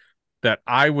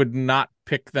I would not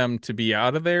pick them to be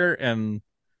out of there. And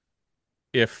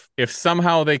if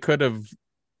somehow they could have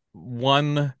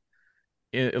won,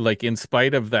 like in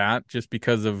spite of that, just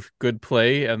because of good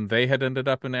play, and they had ended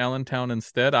up in Allentown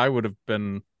instead, I would have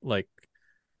been like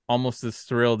almost as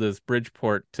thrilled as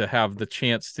Bridgeport to have the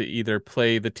chance to either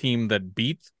play the team that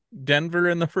beat Denver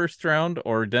in the first round,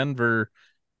 or Denver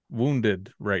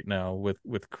wounded right now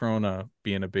with Krona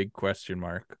being a big question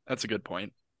mark. That's a good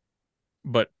point.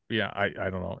 But yeah, I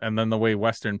don't know. And then the way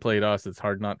Western played us, it's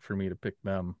hard not for me to pick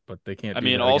them, but they can't I do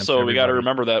mean, that against also we got to everybody.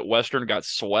 remember that Western got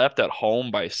swept at home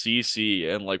by CC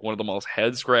and like one of the most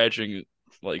head scratching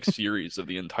like series of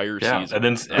the entire Yeah, season. and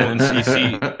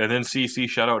then CC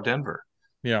shut out Denver.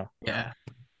 Yeah. Yeah.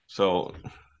 So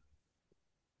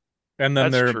And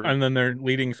then That's true. their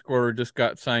leading scorer just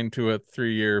got signed to a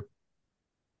 3-year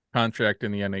contract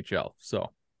in the NHL.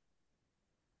 So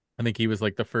I think he was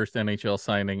like the first NHL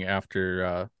signing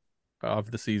after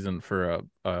of the season for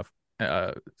a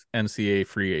NCAA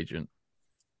free agent.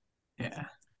 Yeah.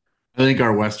 I think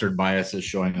our Western bias is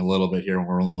showing a little bit here when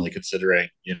we're only considering,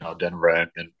 Denver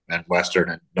and Western,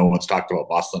 and no one's talked about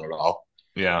Boston at all.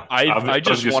 yeah, I I was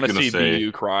just just want to gonna see say,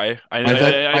 BU cry. I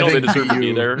I know they think deserve to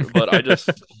be BU there, but I just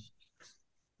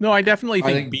No, I definitely I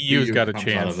think think BU's BU got a comes out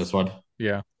of chance. this one.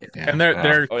 Yeah. Yeah. And they're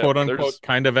oh yeah, quote unquote there's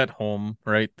kind of at home,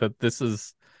 right? That this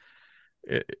is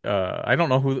I don't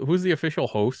know who's the official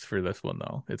host for this one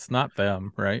though. It's not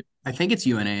them, right? I think it's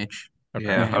UNH, Okay. New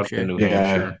yeah, out in Hampshire. New Yeah.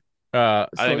 Hampshire. I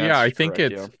So think yeah, that's correct,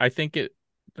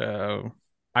 yeah. uh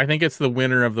I think it's the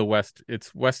winner of the West.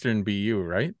 It's Western BU,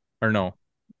 right? Or no?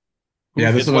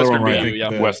 Yeah, Who's this is It's another one Western where I BU, think yeah.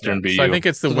 yeah. Western So I BU. think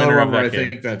it's the it's another winner of one where that I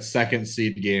game. think that second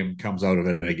seed game comes out of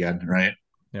it again, right?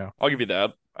 Yeah. I'll give you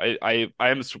that. I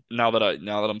am now that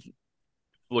I'm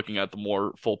looking at the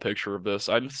more full picture of this,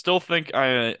 I'm still think I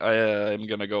am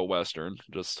gonna go Western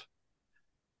just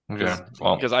Okay,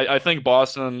 because well, I think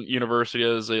Boston University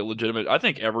is a legitimate. I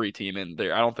think every team in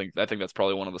there. I think that's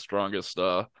probably one of the strongest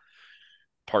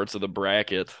parts of the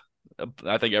bracket.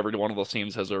 I think every one of those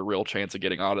teams has a real chance of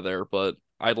getting out of there, but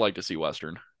I'd like to see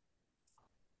Western.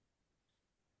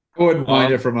 I wouldn't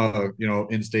mind it Um, from a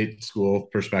in-state school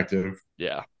perspective,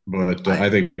 yeah, but I I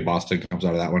think Boston comes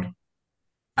out of that one.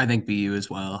 I think BU as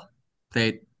well.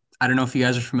 They I don't know if you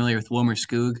guys are familiar with Wilmer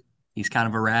Skoog. He's kind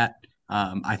of a rat.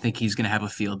 I think he's going to have a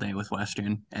field day with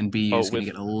Western, and BU oh, is going to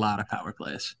with get a lot of power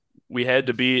plays. we had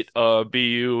to beat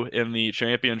BU in the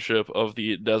championship of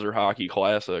the Desert Hockey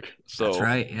Classic, That's so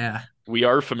right. Yeah. we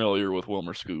are familiar with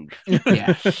Wilmer Skoog.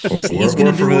 Yeah. He's going We're to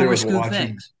do familiar Wilmer with Skoog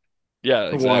things. Yeah,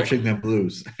 exactly. watching them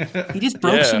lose. He just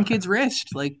broke Yeah, some kid's wrist,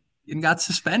 like, and got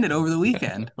suspended over the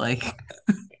weekend. Like,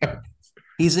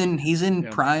 he's in Yeah.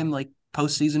 prime like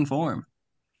postseason form.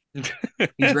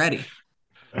 He's ready.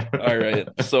 all right.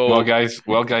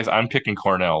 well, guys, I'm picking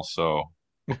Cornell, so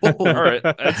All right,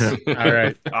 that's All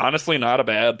right. honestly not a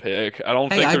bad pick. I don't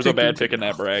Hey, think I there's a picked him bad too, pick in though.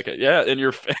 that bracket. Yeah, in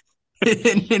your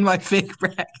in my fake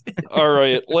bracket. all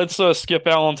right, let's skip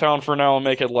Allentown for now and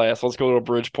make it last. Let's go to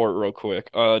Bridgeport real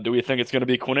quick. Do we think it's going to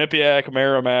be Quinnipiac,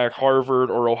 Merrimack, Harvard,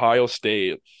 or Ohio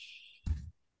State?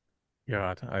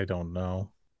 God, I don't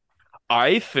know.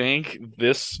 I think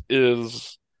this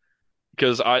is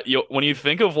because when you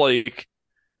think of like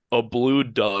a blue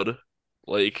dud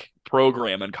like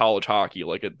program in college hockey,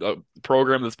 like a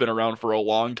program that's been around for a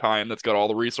long time, that's got all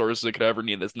the resources it could ever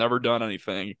need, that's never done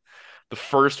anything. The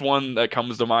first one that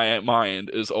comes to my mind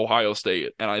is Ohio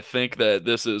State, and I think that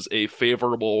this is a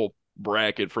favorable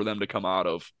bracket for them to come out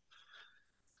of.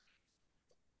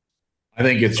 I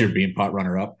think it's your Beanpot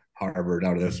runner-up, Harvard,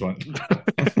 out of this one.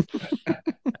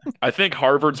 I think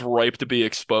Harvard's ripe to be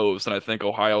exposed, and I think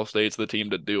Ohio State's the team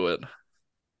to do it.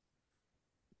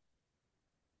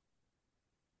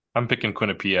 I'm picking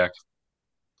Quinnipiac.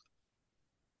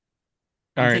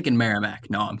 All I'm right. thinking Merrimack.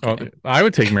 No, I'm Oh, kidding. I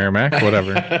would take Merrimack,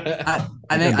 whatever.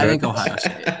 I think Ohio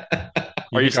State.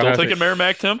 Are you still Ohio taking State?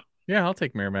 Merrimack, Tim? Yeah, I'll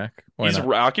take Merrimack. Why He's not?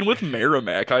 rocking with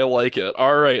Merrimack. I like it.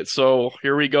 All right, so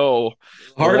here we go.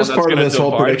 The one Hardest that's part of going to this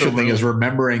whole divide the prediction thing is room.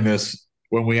 remembering this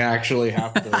when we actually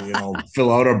have to,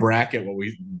 fill out a bracket. What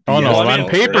we Oh no, Well, I mean,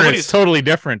 on paper nobody's- it's totally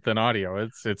different than audio.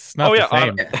 It's not Oh yeah, the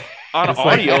same. on It's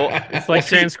audio, like, it's well, like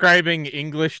see, transcribing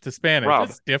English to Spanish. Rob.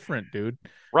 It's different, dude.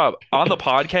 Rob, on the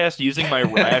podcast, using my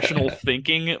rational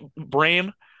thinking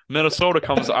brain, Minnesota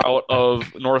comes out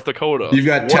of North Dakota. You've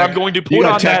got what Tech, I'm going to you put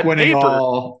got on Tech that winning paper.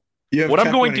 all. You have What I'm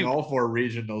Tech going winning to- all 4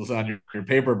 regionals on your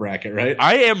paper bracket, right?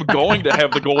 I am going to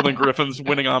have the Golden Griffins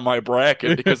winning on my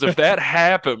bracket because if that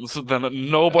happens, then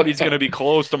nobody's going to be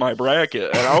close to my bracket,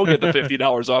 and I'll get the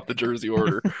 $50 off the jersey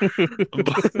order.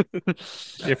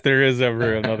 If there is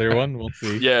ever another one, we'll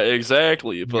see. Yeah,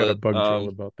 exactly. You got a But bug Joe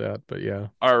about that, but yeah.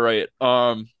 all right.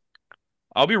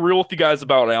 I'll be real with you guys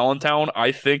about Allentown.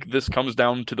 I think this comes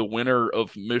down to the winner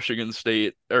of Michigan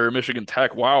State or Michigan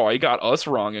Tech. Wow, I got us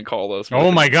wrong and called us.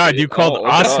 Oh my God, you called look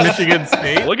at us Michigan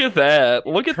State? Look at that.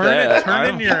 Look at Turn that.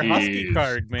 in your Husky Jeez.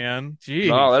 card, man. Jeez.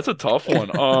 No, that's a tough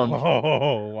one.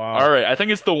 Oh wow. All right. I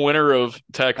think it's the winner of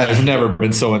Tech. I've Michigan. never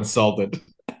been so insulted.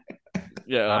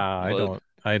 Yeah, but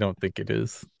I don't think it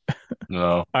is.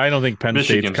 No, I don't think Penn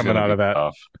Michigan's State's coming gonna out be of that.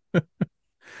 tough.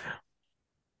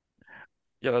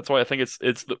 Yeah, that's why I think it's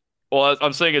the well,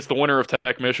 I'm saying it's the winner of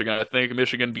Tech Michigan. I think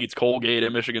Michigan beats Colgate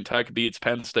and Michigan Tech beats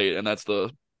Penn State, and I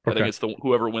think Okay. it's the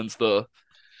whoever wins the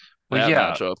Well, that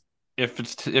yeah, matchup. if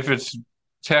it's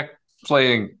Tech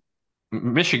playing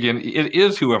Michigan, it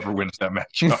is whoever wins that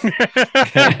matchup.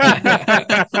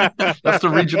 That's the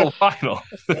regional final.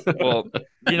 Well,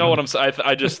 you know what I'm saying.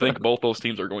 I just think both those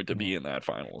teams are going to be in that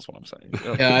final. Is what I'm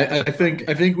saying. Yeah. Yeah, I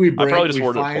think we I probably break just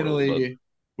worded it poorly,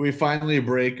 but we finally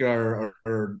break our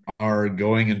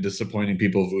going and disappointing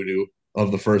people voodoo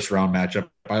of the first round matchup.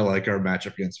 I like our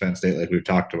matchup against Penn State, like we've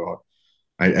talked about.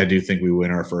 I do think we win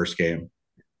our first game.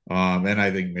 And I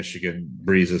think Michigan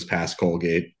breezes past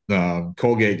Colgate.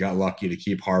 Colgate got lucky to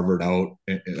keep Harvard out.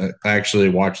 I actually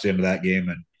watched the end of that game,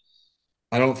 and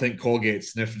I don't think Colgate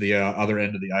sniffed the other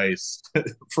end of the ice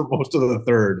for most of the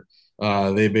third.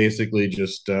 They basically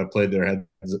just played out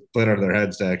of their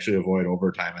heads to actually avoid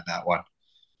overtime in that one.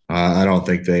 I don't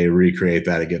think they recreate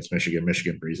that against Michigan.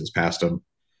 Michigan breezes past them,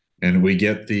 and we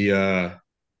get the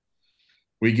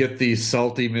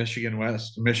salty Michigan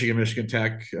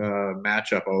Tech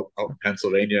matchup out in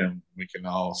Pennsylvania, and we can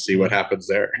all see what happens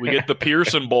there. we get the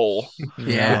Pearson Bowl.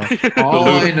 Yeah. All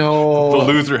I The know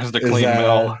loser has to is claim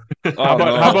Mel. that Oh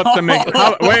no! How about the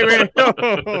wait.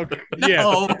 Oh, yeah.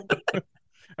 No.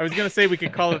 I was gonna say we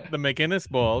could call it the McInnes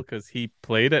Bowl because he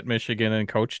played at Michigan and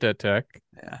coached at Tech.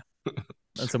 Yeah.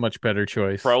 That's a much better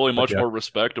choice. Probably But much yeah. more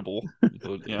respectable.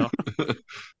 But, yeah.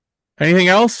 Anything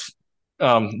else?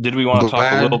 Did we want to talk a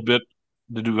Glad- little bit?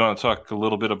 Did we want to talk a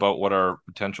little bit about what our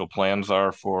potential plans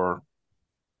are for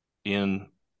in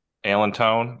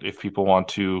Allentown if people want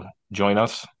to join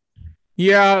us?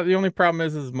 Yeah, the only problem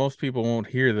is most people won't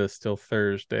hear this till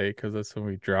Thursday because that's when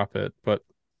we drop it. But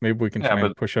maybe we can Yeah, try and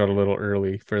but push out a little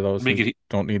early for those make who it,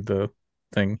 don't need the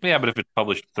thing. yeah, but if it's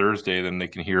published Thursday, then they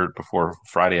can hear it before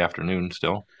Friday afternoon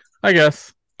still. I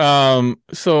guess.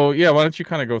 So yeah, why don't you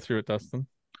kind of go through it, Dustin?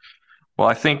 Well,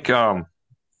 I think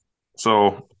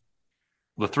so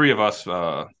the three of us,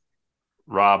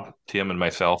 Rob, Tim, and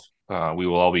myself, we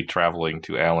will all be traveling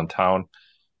to Allentown.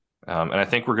 And I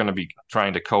think we're going to be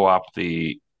trying to co-opt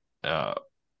uh,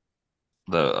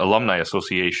 the Alumni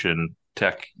Association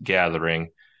Tech Gathering,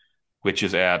 which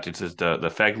is it's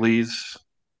the Fegleys,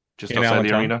 just In outside the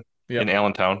Allentown? arena, Yep. in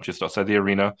Allentown, just outside the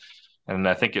arena. And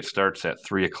I think it starts at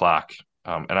 3 o'clock.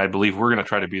 And I believe we're going to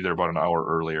try to be there about an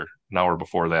hour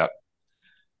before that.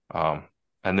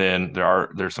 And then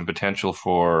there's some potential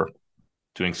for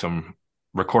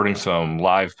recording some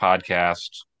live podcast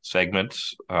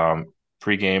segments,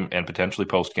 pregame and potentially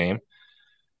postgame.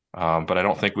 But I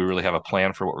don't think we really have a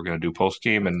plan for what we're going to do post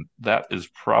game, and that is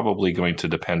probably going to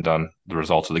depend on the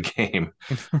results of the game.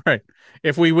 Right.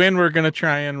 If we win, we're going to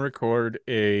try and record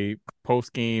a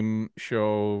post-game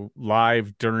show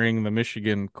live during the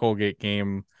Michigan Colgate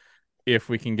game if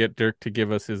we can get Dirk to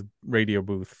give us his radio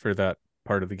booth for that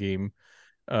part of the game.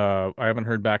 I haven't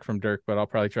heard back from Dirk, but I'll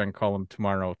probably try and call him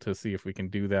tomorrow to see if we can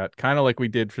do that. Kind of like we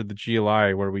did for the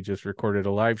GLI, where we just recorded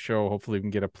a live show. Hopefully we can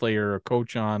get a player or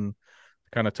coach on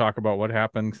to kind of talk about what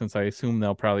happened, since I assume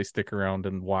they'll probably stick around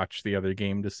and watch the other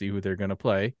game to see who they're going to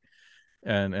play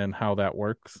and how that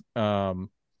works. And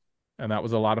that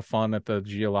was a lot of fun at the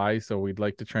GLI, so we'd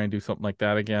like to try and do something like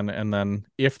that again. And then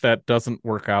if that doesn't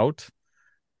work out,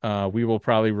 we will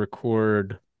probably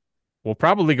we'll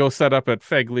probably go set up at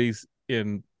Fegley's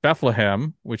in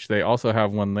Bethlehem, which they also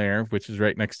have one there, which is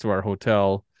right next to our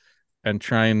hotel, and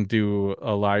try and do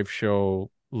a live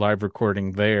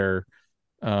recording there,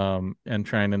 and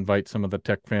try and invite some of the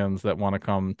Tech fans that want to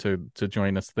come to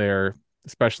join us there,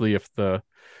 especially if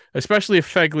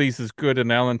Fegley's is good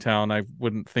in Allentown. I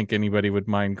wouldn't think anybody would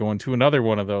mind going to another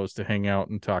one of those to hang out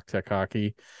and talk Tech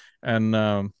hockey.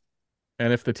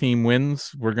 And if the team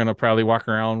wins, we're going to probably walk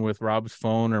around with Rob's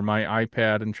phone or my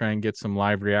iPad and try and get some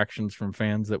live reactions from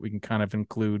fans that we can kind of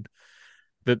include.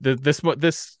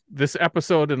 This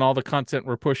episode and all the content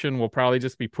we're pushing, we'll probably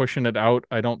just be pushing it out.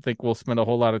 I don't think we'll spend a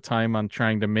whole lot of time on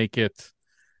trying to make it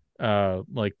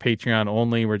like Patreon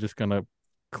only. We're just going to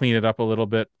clean it up a little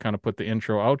bit, kind of put the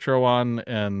intro outro on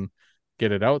and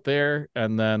get it out there.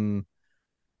 And then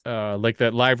like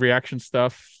that live reaction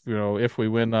stuff, if we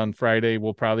win on Friday,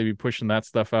 we'll probably be pushing that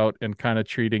stuff out and kind of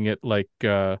treating it like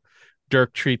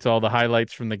Dirk treats all the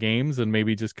highlights from the games, and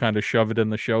maybe just kind of shove it in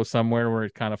the show somewhere where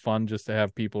it's kind of fun just to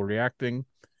have people reacting.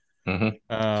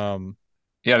 Mm-hmm.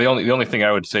 Yeah, the only thing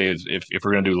I would say is if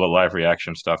we're going to do the live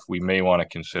reaction stuff, we may want to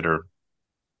consider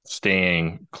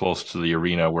staying close to the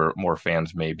arena where more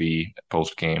fans may be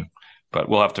post game, but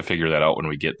we'll have to figure that out when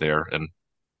we get there. And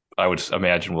I would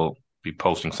imagine we'll be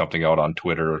posting something out on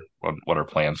Twitter what our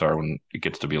plans are when it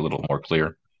gets to be a little more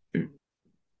clear.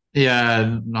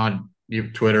 Yeah, not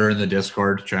Twitter and the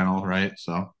Discord channel, right?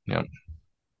 So Yeah.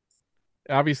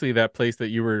 Obviously, that place that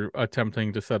you were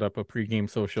attempting to set up a pregame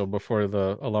social before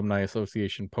the Alumni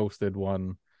Association posted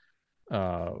one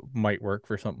might work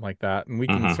for something like that. And we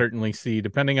can Mm-hmm. certainly see,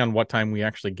 depending on what time we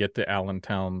actually get to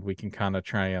Allentown, we can kind of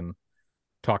try and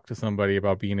talk to somebody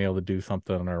about being able to do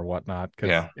something or whatnot. Because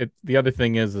Yeah. the other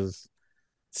thing is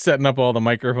setting up all the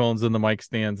microphones and the mic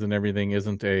stands and everything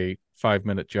isn't a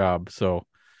 5-minute job. So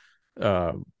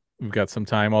uh, we've got some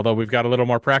time, although we've got a little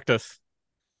more practice.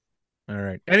 All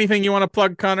right. Anything you want to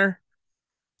plug, Connor?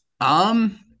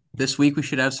 This week we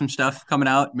should have some stuff coming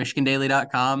out,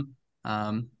 michigandaily.com.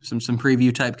 Some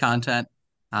preview type content.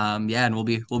 Yeah, and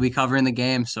we'll be covering the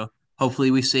game. So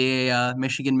hopefully we see a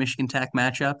Michigan Tech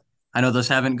matchup. I know those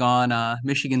haven't gone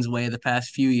Michigan's way the past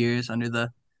few years under the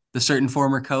certain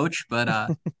former coach,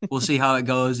 but we'll see how it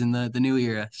goes in the new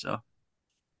era. So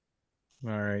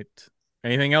All right.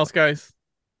 Anything else, guys?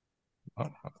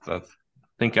 I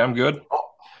think I'm good.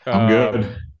 I'm Uh,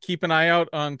 good. keep an eye out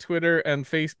on Twitter and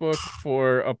Facebook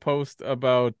for a post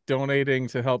about donating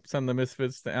to help send the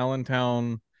Misfits to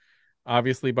Allentown.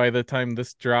 Obviously, by the time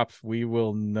this drops, we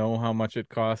will know how much it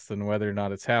costs and whether or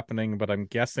not it's happening. But I'm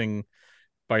guessing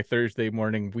by Thursday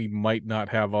morning, we might not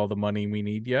have all the money we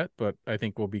need yet, but I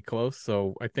think we'll be close.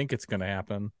 So I think it's going to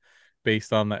happen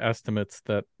based on the estimates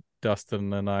that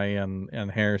Dustin and I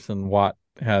and Harrison Watt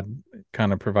had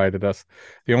kind of provided us.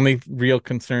 The only real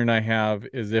concern I have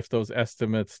is if those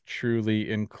estimates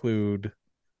truly include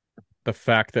the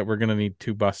fact that we're going to need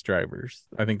 2 bus drivers.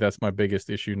 I think that's my biggest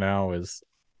issue now is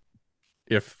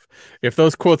if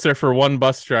those quotes are for 1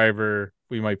 bus driver,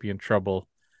 we might be in trouble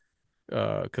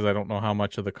because I don't know how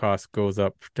much of the cost goes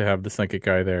up to have the second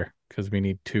guy there because we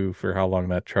need 2 for how long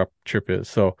that trip is.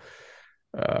 So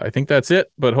I think that's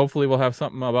it, but hopefully we'll have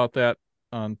something about that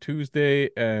on Tuesday,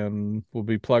 and we'll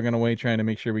be plugging away trying to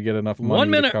make sure we get enough money 1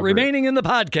 to minute cover remaining it. in the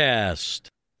podcast.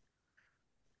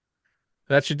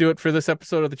 That should do it for this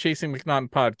episode of the Chasing McNaughton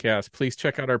podcast. Please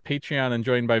check out our Patreon and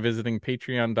join by visiting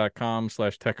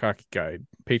patreon.com/techhockeyguide.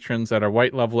 Patrons at our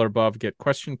white level or above get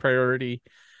question priority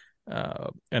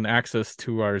and access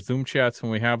to our Zoom chats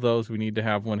when we have those. We need to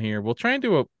have one here. We'll try and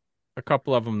do a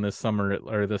couple of them this summer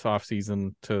or this off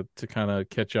season to kind of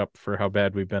catch up for how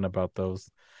bad we've been about those.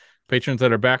 Patrons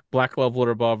that are black level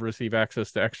or above receive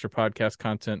access to extra podcast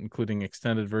content, including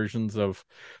extended versions of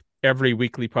every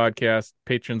weekly podcast.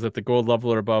 Patrons at the gold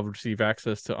level or above receive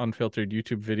access to unfiltered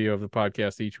YouTube video of the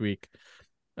podcast each week.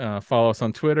 Follow us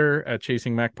on Twitter at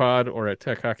Chasing MacPod or at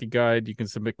Tech Hockey Guide. You can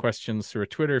submit questions through our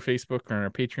Twitter, Facebook, or on our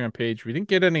Patreon page. We didn't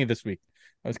get any this week.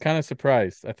 I was kind of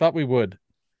surprised. I thought we would.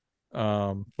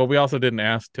 But we also didn't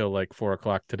ask till like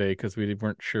 4:00 today because we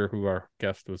weren't sure who our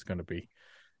guest was going to be.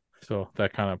 So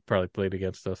that kind of probably played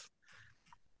against us.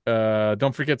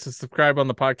 Don't forget to subscribe on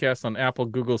the podcast on Apple,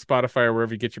 Google, Spotify, or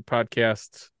wherever you get your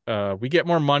podcasts. We get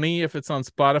more money if it's on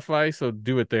Spotify, so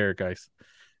do it there, guys.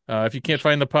 If you can't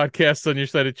find the podcast on your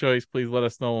site of choice, please let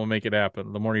us know. We'll make it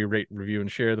happen. The more you rate, review,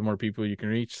 and share, the more people you can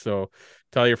reach. So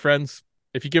tell your friends.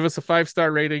 If you give us a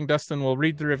 5-star rating, Dustin will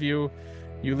read the review.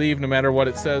 You leave no matter what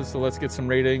it says. So let's get some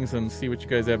ratings and see what you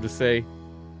guys have to say.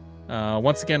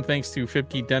 Once again, thanks to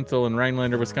Fibke Dental in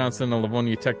Rhinelander, Wisconsin, and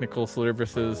Livonia Technical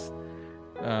Services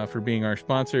for being our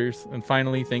sponsors. And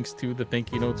finally, thanks to the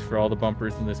thank you notes for all the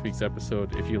bumpers in this week's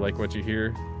episode. If you like what you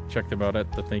hear, check them out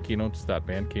at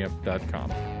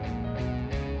thethankyounotes.bandcamp.com.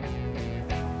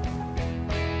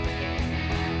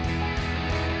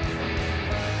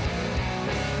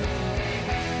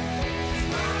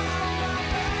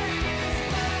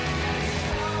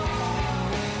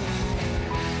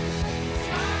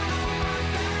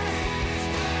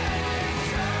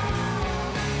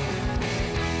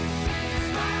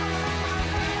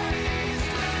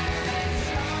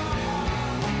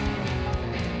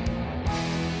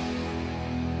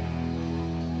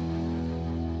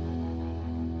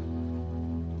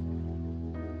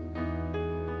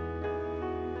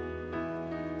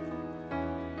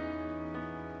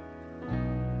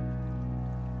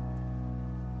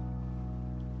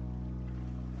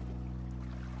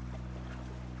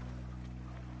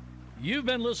 You've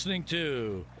been listening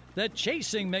to the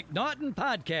Chasing McNaughton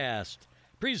podcast,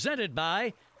 presented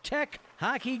by Tech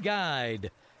Hockey Guide,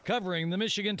 covering the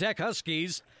Michigan Tech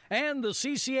Huskies and the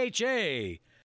CCHA.